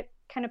favorite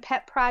kind of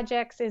pet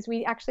projects is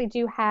we actually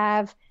do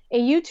have a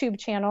YouTube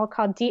channel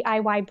called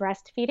DIY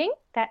Breastfeeding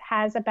that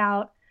has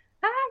about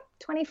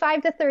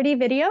 25 to 30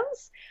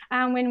 videos,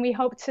 when we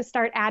hope to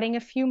start adding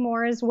a few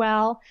more as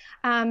well.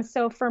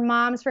 So for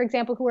moms, for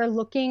example, who are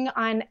looking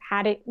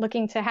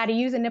to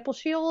use a nipple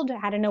shield,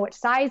 how to know which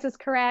size is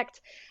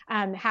correct,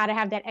 how to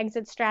have that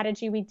exit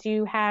strategy, we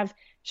do have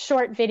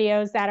short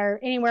videos that are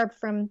anywhere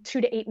from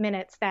 2 to 8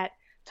 minutes that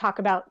talk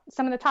about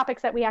some of the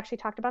topics that we actually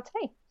talked about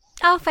today.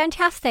 Oh,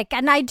 fantastic.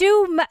 And I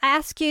do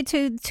ask you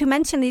to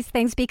mention these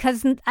things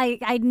because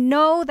I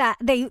know that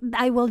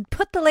I will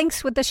put the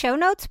links with the show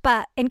notes,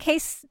 but in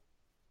case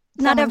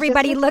not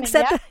everybody looks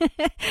at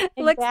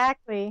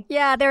exactly.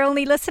 Yeah, they're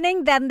only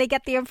listening, then they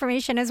get the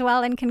information as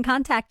well and can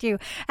contact you.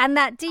 And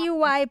that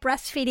DIY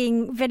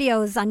breastfeeding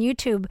videos on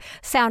YouTube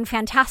sound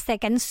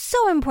fantastic and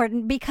so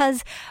important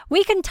because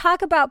we can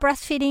talk about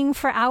breastfeeding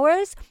for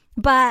hours,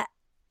 but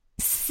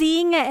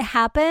seeing it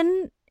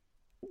happen,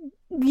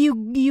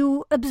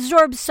 you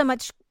absorb so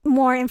much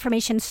more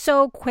information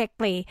so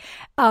quickly,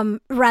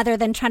 rather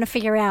than trying to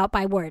figure it out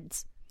by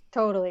words.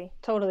 Totally.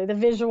 The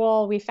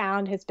visual we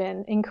found has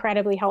been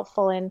incredibly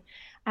helpful. And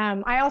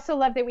I also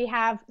love that we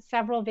have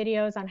several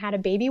videos on how to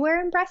baby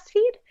wear and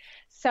breastfeed.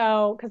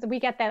 So, because we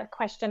get that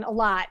question a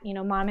lot,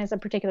 mom has a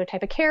particular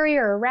type of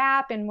carrier or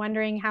wrap and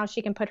wondering how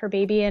she can put her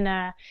baby in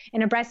a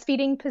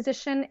breastfeeding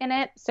position in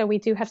it. So we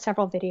do have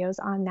several videos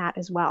on that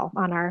as well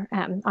on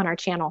our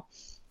channel.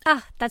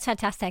 Ah, that's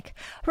fantastic.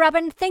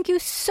 Robin, thank you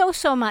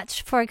so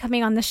much for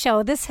coming on the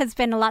show. This has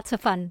been lots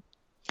of fun.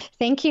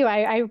 Thank you.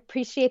 I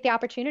appreciate the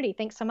opportunity.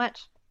 Thanks so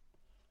much.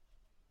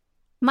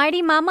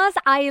 Mighty Mamas,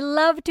 I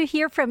love to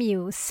hear from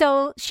you.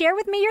 So share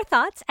with me your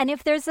thoughts. And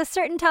if there's a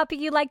certain topic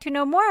you'd like to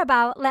know more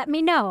about, let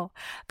me know.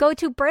 Go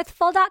to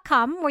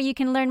birthful.com where you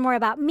can learn more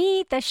about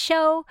me, the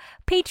show,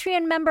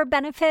 Patreon member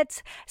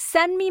benefits,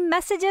 send me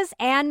messages,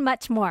 and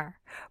much more.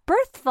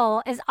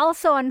 Birthful is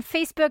also on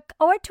Facebook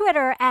or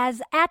Twitter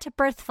as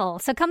 @Birthful.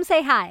 So come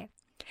say hi.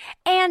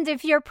 And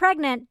if you're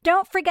pregnant,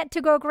 don't forget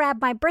to go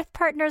grab my Birth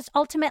Partners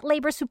Ultimate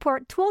Labor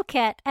Support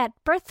Toolkit at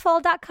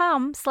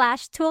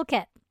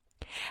birthful.com/toolkit.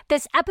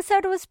 This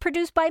episode was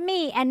produced by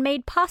me and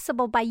made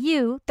possible by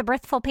you, the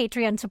Birthful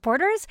Patreon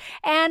supporters,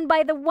 and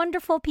by the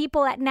wonderful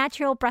people at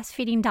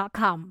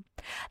naturalbreastfeeding.com.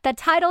 The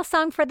title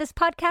song for this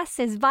podcast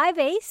is Vive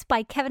Ace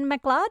by Kevin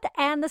MacLeod,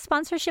 and the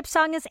sponsorship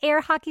song is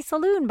Air Hockey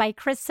Saloon by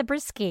Chris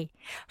Zabriskie.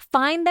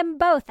 Find them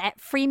both at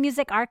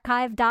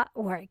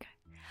freemusicarchive.org.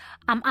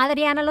 I'm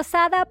Adriana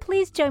Lozada.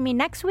 Please join me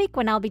next week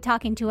when I'll be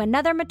talking to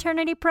another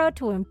maternity pro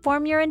to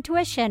inform your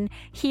intuition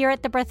here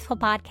at the Birthful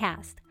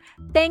Podcast.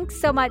 Thanks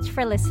so much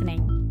for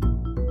listening.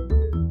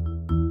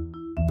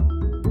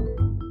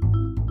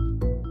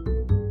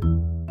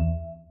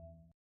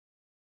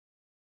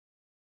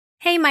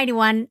 Hey, Mighty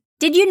One.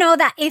 Did you know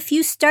that if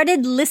you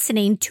started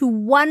listening to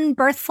one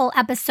Birthful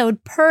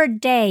episode per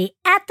day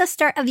at the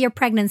start of your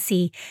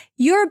pregnancy,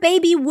 your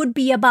baby would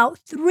be about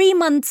 3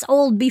 months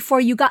old before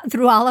you got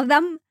through all of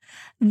them?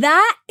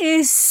 That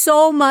is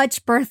so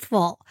much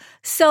Birthful.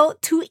 So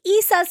to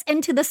ease us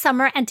into the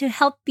summer and to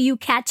help you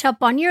catch up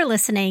on your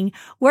listening,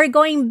 we're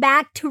going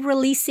back to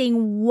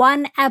releasing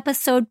 1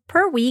 episode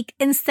per week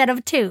instead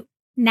of 2.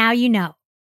 Now you know.